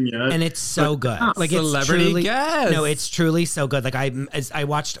anything yet. And it's so good. Like, it's celebrity truly, guest. no, it's truly so good. Like, I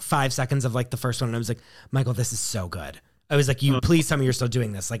watched 5 seconds of like the first one, and I was like, Michael, this is so good. I was like, please tell me you're still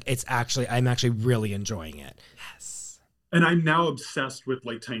doing this. Like, I'm actually really enjoying it. Yes. And I'm now obsessed with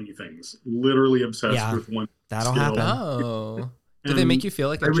like tiny things. Literally obsessed with one. That'll skill. happen. Oh. Do they make you feel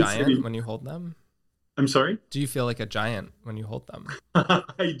like a giant when you hold them? I'm sorry? Do you feel like a giant when you hold them?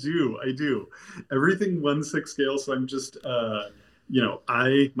 I do. Everything 1/6 scale. So I'm just,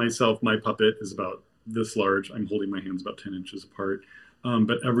 I myself, my puppet is about this large. I'm holding my hands about 10 inches apart.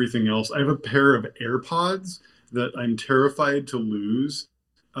 But everything else, I have a pair of AirPods that I'm terrified to lose.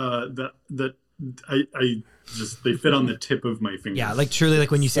 That I just, they fit on the tip of my finger. Yeah, like truly,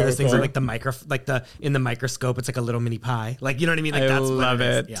 like when you see those things like in the microscope, it's like a little mini pie. Like, you know what I mean? Like, that's love what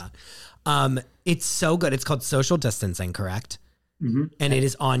it. Yeah. It's so good. It's called Social Distancing, correct? Mm-hmm. And it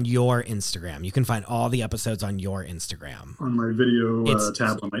is on your Instagram. You can find all the episodes on your Instagram. On my video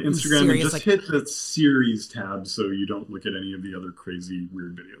tab on my Instagram. And just hit the series tab so you don't look at any of the other crazy,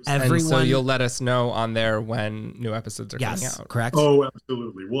 weird videos. And so you'll let us know on there when new episodes are coming out. Correct? Oh,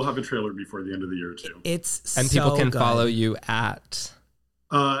 absolutely. We'll have a trailer before the end of the year, too. And people can follow you at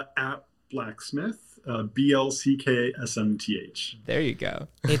Blacksmith, BLCKSMTH. There you go.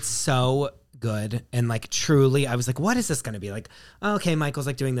 It's so good. And like truly, I was like, what is this going to be? Like, okay, Michael's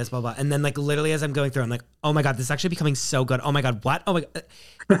like doing this, blah, blah. And then like literally as I'm going through, I'm like, oh my God, this is actually becoming so good. Oh my God, what? Oh my God.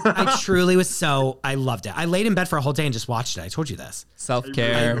 I truly was I loved it. I laid in bed for a whole day and just watched it. I told you this.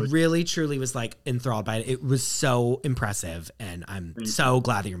 Self-care. I really, truly was like enthralled by it. It was so impressive. And I'm so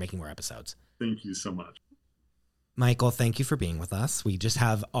glad that you're making more episodes. Thank you so much. Michael, thank you for being with us. We just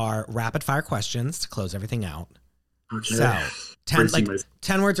have our rapid fire questions to close everything out. Okay. So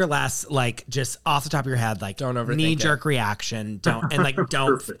 10 words or less, like just off the top of your head, like don't overthink knee jerk reaction. Don't don't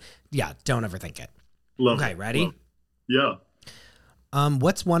overthink it. Love okay, it. ready? Love it. Yeah.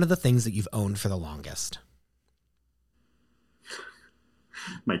 What's one of the things that you've owned for the longest?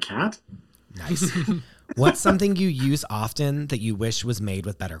 My cat? Nice. What's something you use often that you wish was made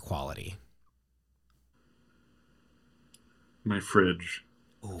with better quality? My fridge.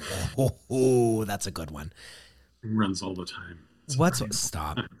 Oh, that's a good one. It runs all the time.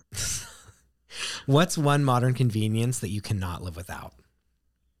 Stop. What's one modern convenience that you cannot live without?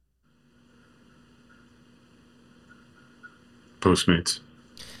 Postmates.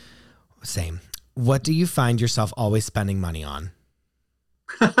 Same. What do you find yourself always spending money on?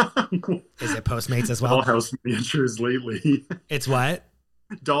 Is it Postmates as well? Dollhouse miniatures lately. It's what?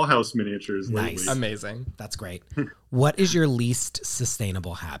 Dollhouse miniatures lately. Nice. Amazing. That's great. What is your least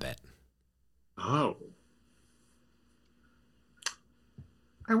sustainable habit? Oh.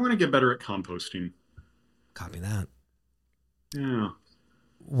 I want to get better at composting. Copy that. Yeah.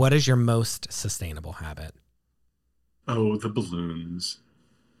 What is your most sustainable habit? Oh, the balloons.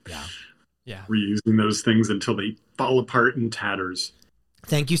 Yeah. Reusing those things until they fall apart in tatters.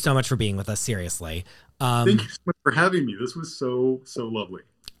 Thank you so much for being with us. Seriously. Thank you so much for having me. This was so lovely.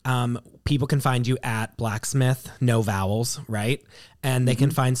 People can find you at Blacksmith, no vowels, right? And they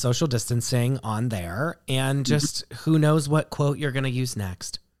can find social distancing on there. And just who knows what quote you're going to use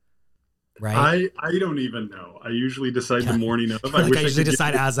next, right? I don't even know. I usually decide the morning of. I usually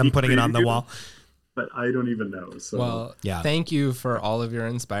decide as I'm putting it on the wall. But I don't even know. So. Well, thank you for all of your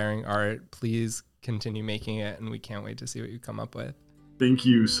inspiring art. Please continue making it, and we can't wait to see what you come up with. Thank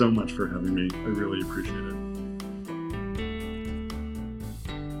you so much for having me. I really appreciate it.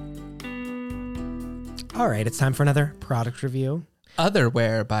 All right, it's time for another product review.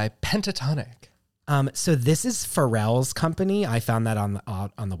 Otherware by Pentatonic. So this is Pharrell's company. I found that on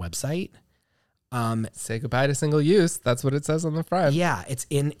the website. Say goodbye to single use. That's what it says on the front. Yeah, it's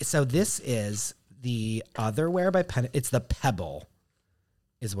in. So this is the Otherware by It's the Pebble,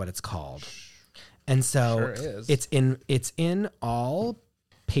 is what it's called. And so Sure is. it's in all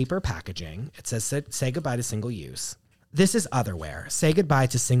paper packaging. It says say goodbye to single use. This is Otherware. Say goodbye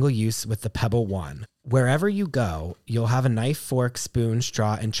to single use with the Pebble One. Wherever you go, you'll have a knife, fork, spoon,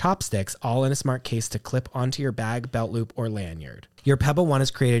 straw, and chopsticks all in a smart case to clip onto your bag, belt loop, or lanyard. Your Pebble One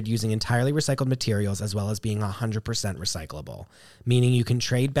is created using entirely recycled materials as well as being 100% recyclable, meaning you can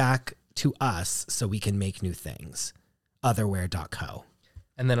trade back to us so we can make new things. Otherware.co.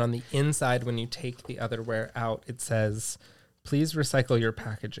 And then on the inside, when you take the Otherware out, it says, please recycle your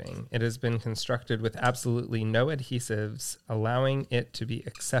packaging. It has been constructed with absolutely no adhesives, allowing it to be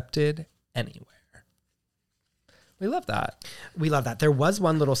accepted anywhere. We love that. We love that. There was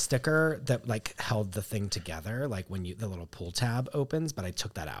one little sticker that like held the thing together, like when the little pull tab opens, but I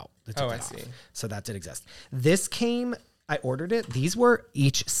took that out. I see. So that did exist. This came, I ordered it. These were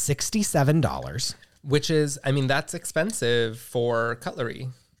each $67. Which is, I mean, that's expensive for cutlery.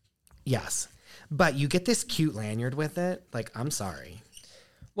 Yes. But you get this cute lanyard with it. Like, I'm sorry.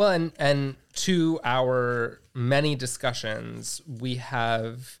 Well, and to our many discussions, we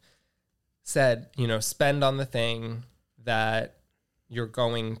have said, spend on the thing that you're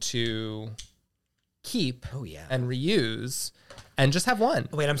going to keep and reuse and just have one.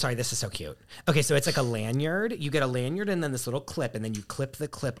 Wait, I'm sorry. This is so cute. Okay, so it's like a lanyard. You get a lanyard and then this little clip, and then you clip the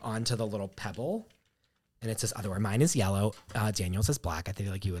clip onto the little pebble. And it says Otherware. Mine is yellow. Daniel says black. I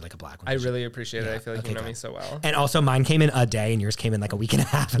think like you would like a black one. I really appreciate it. I feel like you know me so well. And also mine came in a day and yours came in like a week and a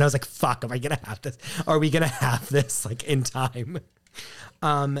half. And I was like, fuck, am I going to have this? Are we going to have this like in time?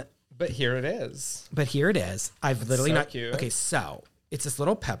 But here it is. I've literally So cute. Okay, so it's this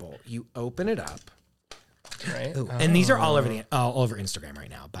little pebble. You open it up. Right. Ooh, and these are all over Instagram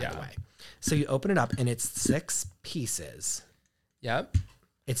right now, by the Yeah. way. So you open it up and it's 6 pieces. Yep.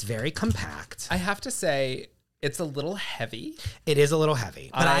 It's very compact. I have to say, it's a little heavy. It is a little heavy,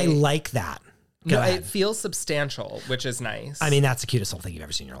 but I like that. Go ahead. It feels substantial, which is nice. I mean, that's the cutest little thing you've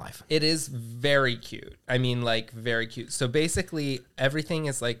ever seen in your life. It is very cute. I mean, like, very cute. So basically, everything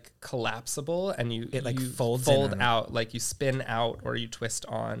is like collapsible, and you folds fold in out, like you spin out or you twist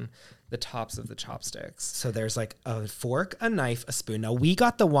on the tops of the chopsticks. So there's like a fork, a knife, a spoon. Now we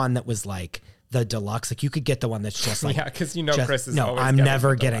got the one that was like the deluxe. Like you could get the one that's just like because Chris is no. always I'm never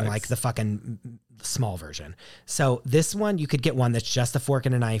the getting deluxe. like the fucking small version. So this one you could get one that's just a fork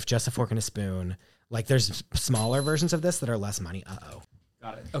and a knife, just a fork and a spoon. Like there's smaller versions of this that are less money.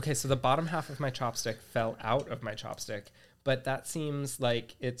 Got it. Okay, so the bottom half of my chopstick fell out of my chopstick, but that seems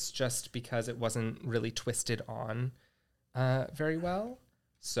like it's just because it wasn't really twisted on very well.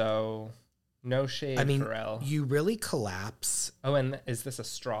 So no shade, I mean, Pharrell. you really collapse. Oh, and is this a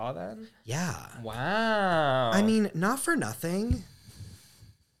straw then? Yeah. Wow. I mean, not for nothing.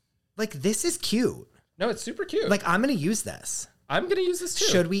 Like this is cute. No, it's super cute. Like I'm gonna use this. I'm gonna use this too.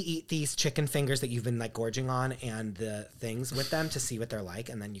 Should we eat these chicken fingers that you've been like gorging on and the things with them to see what they're like,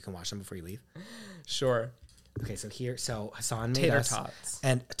 and then you can wash them before you leave? Sure. Okay, so Hassan made Tater us tots.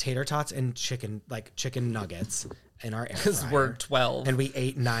 and tater tots and chicken nuggets in our air Because fryer. we're 12. And we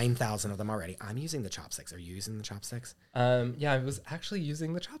ate 9,000 of them already. I'm using the chopsticks. Are you using the chopsticks? Yeah, I was actually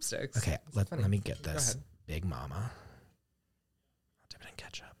using the chopsticks. Okay, let me get Go this. ahead. Big Mama. I'll dip it in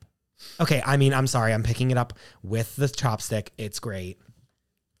ketchup. Okay, I mean, I'm sorry. I'm picking it up with the chopstick. It's great.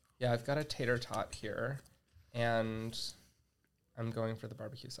 Yeah, I've got a tater tot here, and I'm going for the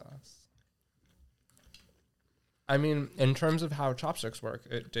barbecue sauce. I mean, in terms of how chopsticks work,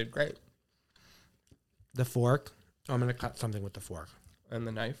 it did great. The fork. I'm going to cut something with the fork. And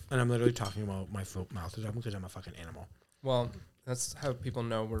the knife. And I'm literally talking about my mouth is open because I'm a fucking animal. Well, that's how people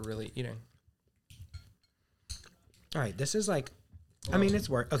know we're really eating. All right, this is like, I mean, it's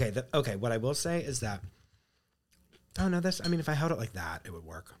work. Okay, okay. What I will say is that, oh no, this. I mean, if I held it like that, it would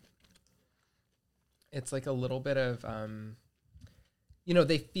work. It's like a little bit of,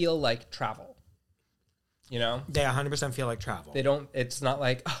 they feel like travel. You know, They 100% feel like travel. they don't. It's not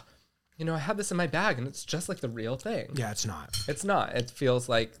like, I had this in my bag, and it's just like the real thing. Yeah, it's not. It's not. It feels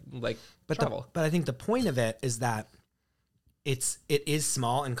like travel. But I think the point of it is that it is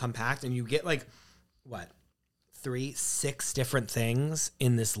small and compact, and you get like what 3-6 different things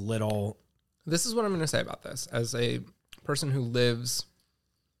in this little. This is what I'm going to say about this as a person who lives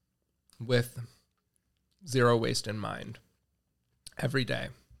with zero waste in mind every day,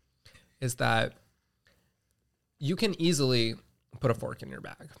 is that you can easily put a fork in your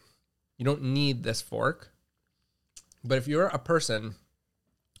bag. You don't need this fork. But if you're a person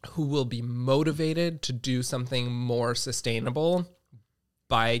who will be motivated to do something more sustainable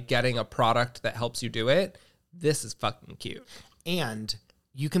by getting a product that helps you do it, this is fucking cute. And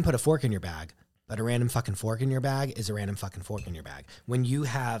you can put a fork in your bag, but a random fucking fork in your bag is a random fucking fork in your bag. When you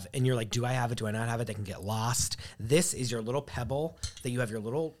have, and you're like, do I have it? Do I not have it? They can get lost. This is your little pebble that you have your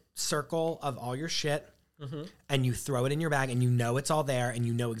little circle of all your shit. Mm-hmm. And you throw it in your bag and you know it's all there and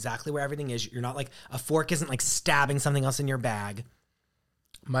you know exactly where everything is. You're not like, a fork isn't like stabbing something else in your bag.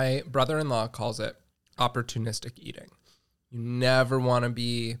 My brother-in-law calls it opportunistic eating. You never want to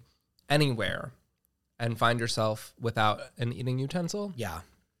be anywhere and find yourself without an eating utensil. Yeah.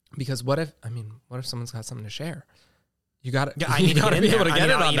 Because what if someone's got something to share? You got to. Yeah, I need to be able to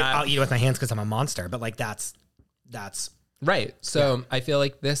get it on that. I'll eat it with my hands because I'm a monster. But like that's right. So I feel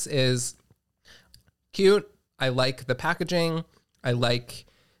like this is cute. I like the packaging. I like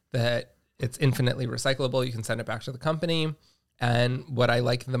that it's infinitely recyclable. You can send it back to the company. And what I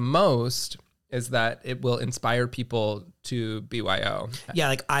like the most is that it will inspire people to BYO. Yeah,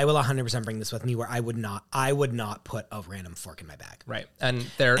 like I will 100% bring this with me where I would not put a random fork in my bag. Right. And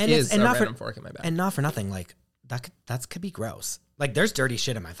there is a random fork in my bag. And not for nothing, like that could be gross. Like there's dirty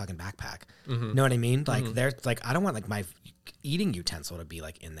shit in my fucking backpack. Mm-hmm. Know what I mean? Like there's like, I don't want like my eating utensil to be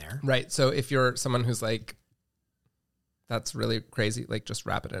like in there. Right. So if you're someone who's like, that's really crazy, like just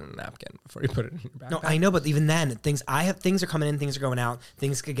wrap it in a napkin before you put it in your backpack. No, I know, but even then things are coming in, things are going out,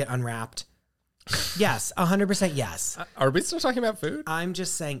 things could get unwrapped. Yes, 100% yes. Are we still talking about food? I'm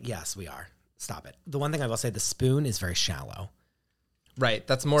just saying, yes, we are. Stop it. The one thing I will say, the spoon is very shallow. Right.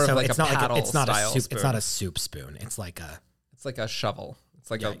 That's more of like a paddle style spoon. It's not a soup spoon. It's like a shovel. It's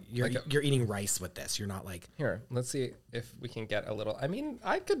like you're eating rice with this. You're not like here. Let's see if we can get a little. I mean,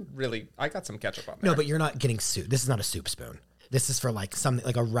 I got some ketchup on there. No, but you're not getting soup. This is not a soup spoon. This is for like something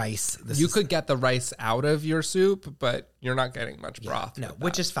like a rice. You could get the rice out of your soup, but you're not getting much broth. No,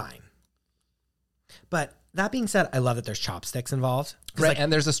 which is fine. But that being said, I love that there's chopsticks involved. Right, like,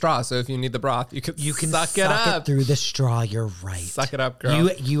 and there's a straw, so if you need the broth, you can suck it suck up it through the straw. You're right. Suck it up, girl.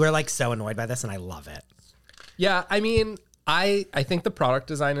 You are like so annoyed by this, and I love it. Yeah, I mean, I think the product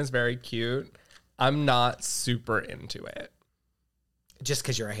design is very cute. I'm not super into it. Just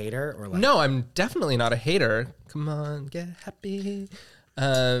because you're a hater, or like? No, I'm definitely not a hater. Come on, get happy.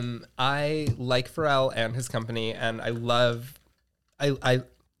 I like Pharrell and his company, and I'm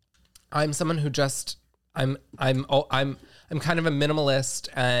someone who just I'm kind of a minimalist,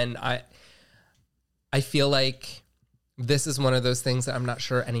 and I feel like this is one of those things that I'm not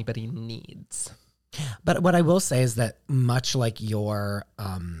sure anybody needs. But what I will say is that much like your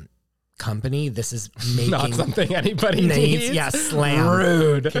company, this is making Not something anybody needs. Yeah, slam.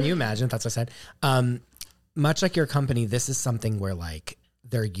 Rude. Can you imagine if that's what I said? Much like your company, this is something where like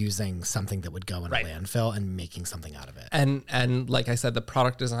they're using something that would go in a landfill and making something out of it. And like I said, the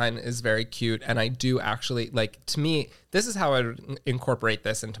product design is very cute. And I do actually, like, to me, this is how I would incorporate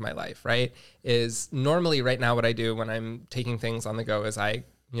this into my life, right? Is normally right now what I do when I'm taking things on the go is I,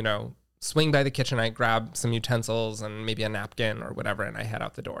 swing by the kitchen, I grab some utensils and maybe a napkin or whatever, and I head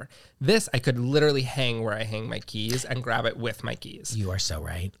out the door. This, I could literally hang where I hang my keys and grab it with my keys. You are so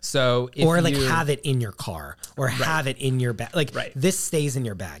right. So or like have it in your car or have it in your bag. Like this stays in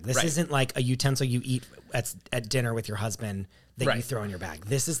your bag. This isn't like a utensil you eat at dinner with your husband that you throw in your bag.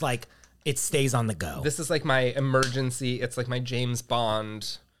 This is like, it stays on the go. This is like my emergency. It's like my James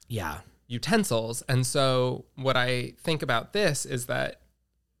Bond utensils. And so what I think about this is that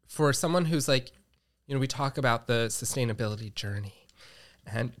for someone who's like, we talk about the sustainability journey,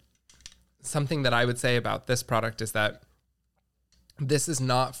 and something that I would say about this product is that this is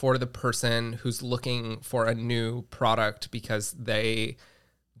not for the person who's looking for a new product because they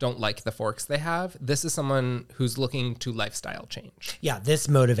don't like the forks they have. This is someone who's looking to lifestyle change. Yeah, this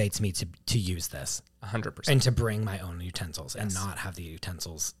motivates me to use this 100%. and to bring my own utensils and not have the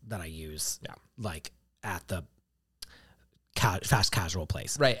utensils that I use like at the fast casual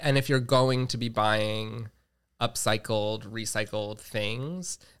place. Right. And if you're going to be buying upcycled, recycled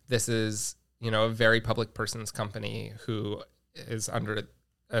things, this is, a very public person's company who is under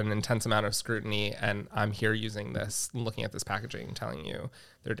an intense amount of scrutiny. And I'm here using this, looking at this packaging, telling you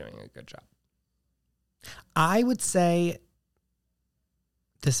they're doing a good job. I would say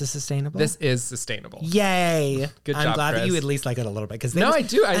this is sustainable. This is sustainable. Yay. Good job, I'm glad Chris. that you at least like it a little bit. I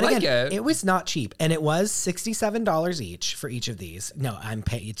do. I like it. It was not cheap. And it was $67 each for each of these. No, I'm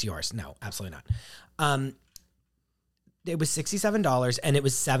paying. It's yours. No, absolutely not. It was $67 and it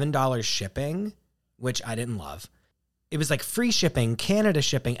was $7 shipping, which I didn't love. It was like free shipping, Canada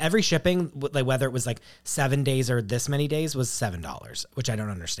shipping, every shipping, like whether it was like 7 days or this many days, was $7, which I don't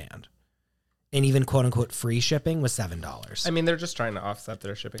understand. And even quote unquote free shipping was $7. I mean, they're just trying to offset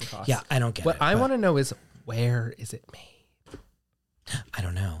their shipping costs. Yeah, I don't get it. What I want to know is, where is it made? I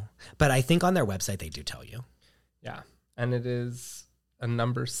don't know. But I think on their website they do tell you. Yeah. And it is a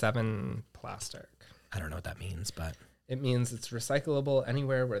number 7 plastic. I don't know what that means, but it means it's recyclable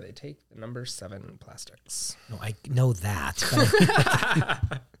anywhere where they take the number 7 plastics. No, I know that.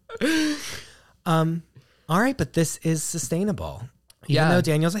 All right, but this is sustainable. Even though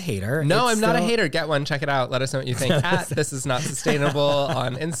Daniel's a hater. No, I'm not a hater. Get one. Check it out. Let us know what you think. At This Is Not Sustainable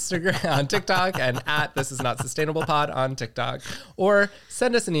on Instagram, on TikTok, and at This Is Not Sustainable Pod on TikTok. Or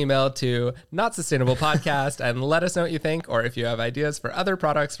send us an email to Not Sustainable Podcast and let us know what you think, or if you have ideas for other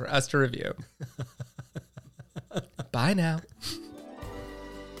products for us to review. Bye now.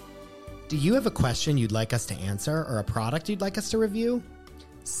 Do you have a question you'd like us to answer or a product you'd like us to review?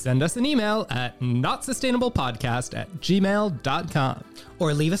 Send us an email at notsustainablepodcast@gmail.com.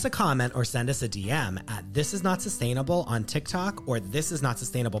 Or leave us a comment or send us a DM at This Is Not Sustainable on TikTok or This Is Not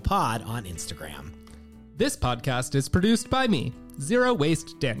Sustainable Pod on Instagram. This podcast is produced by me, Zero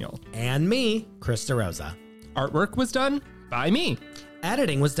Waste Daniel. And me, Chris DeRosa. Artwork was done by me.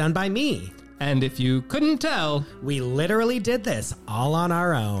 Editing was done by me. And if you couldn't tell, we literally did this all on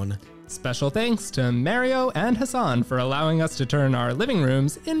our own. Special thanks to Mario and Hassan for allowing us to turn our living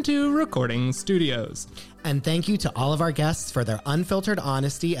rooms into recording studios. And thank you to all of our guests for their unfiltered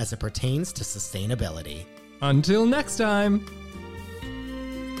honesty as it pertains to sustainability. Until next time.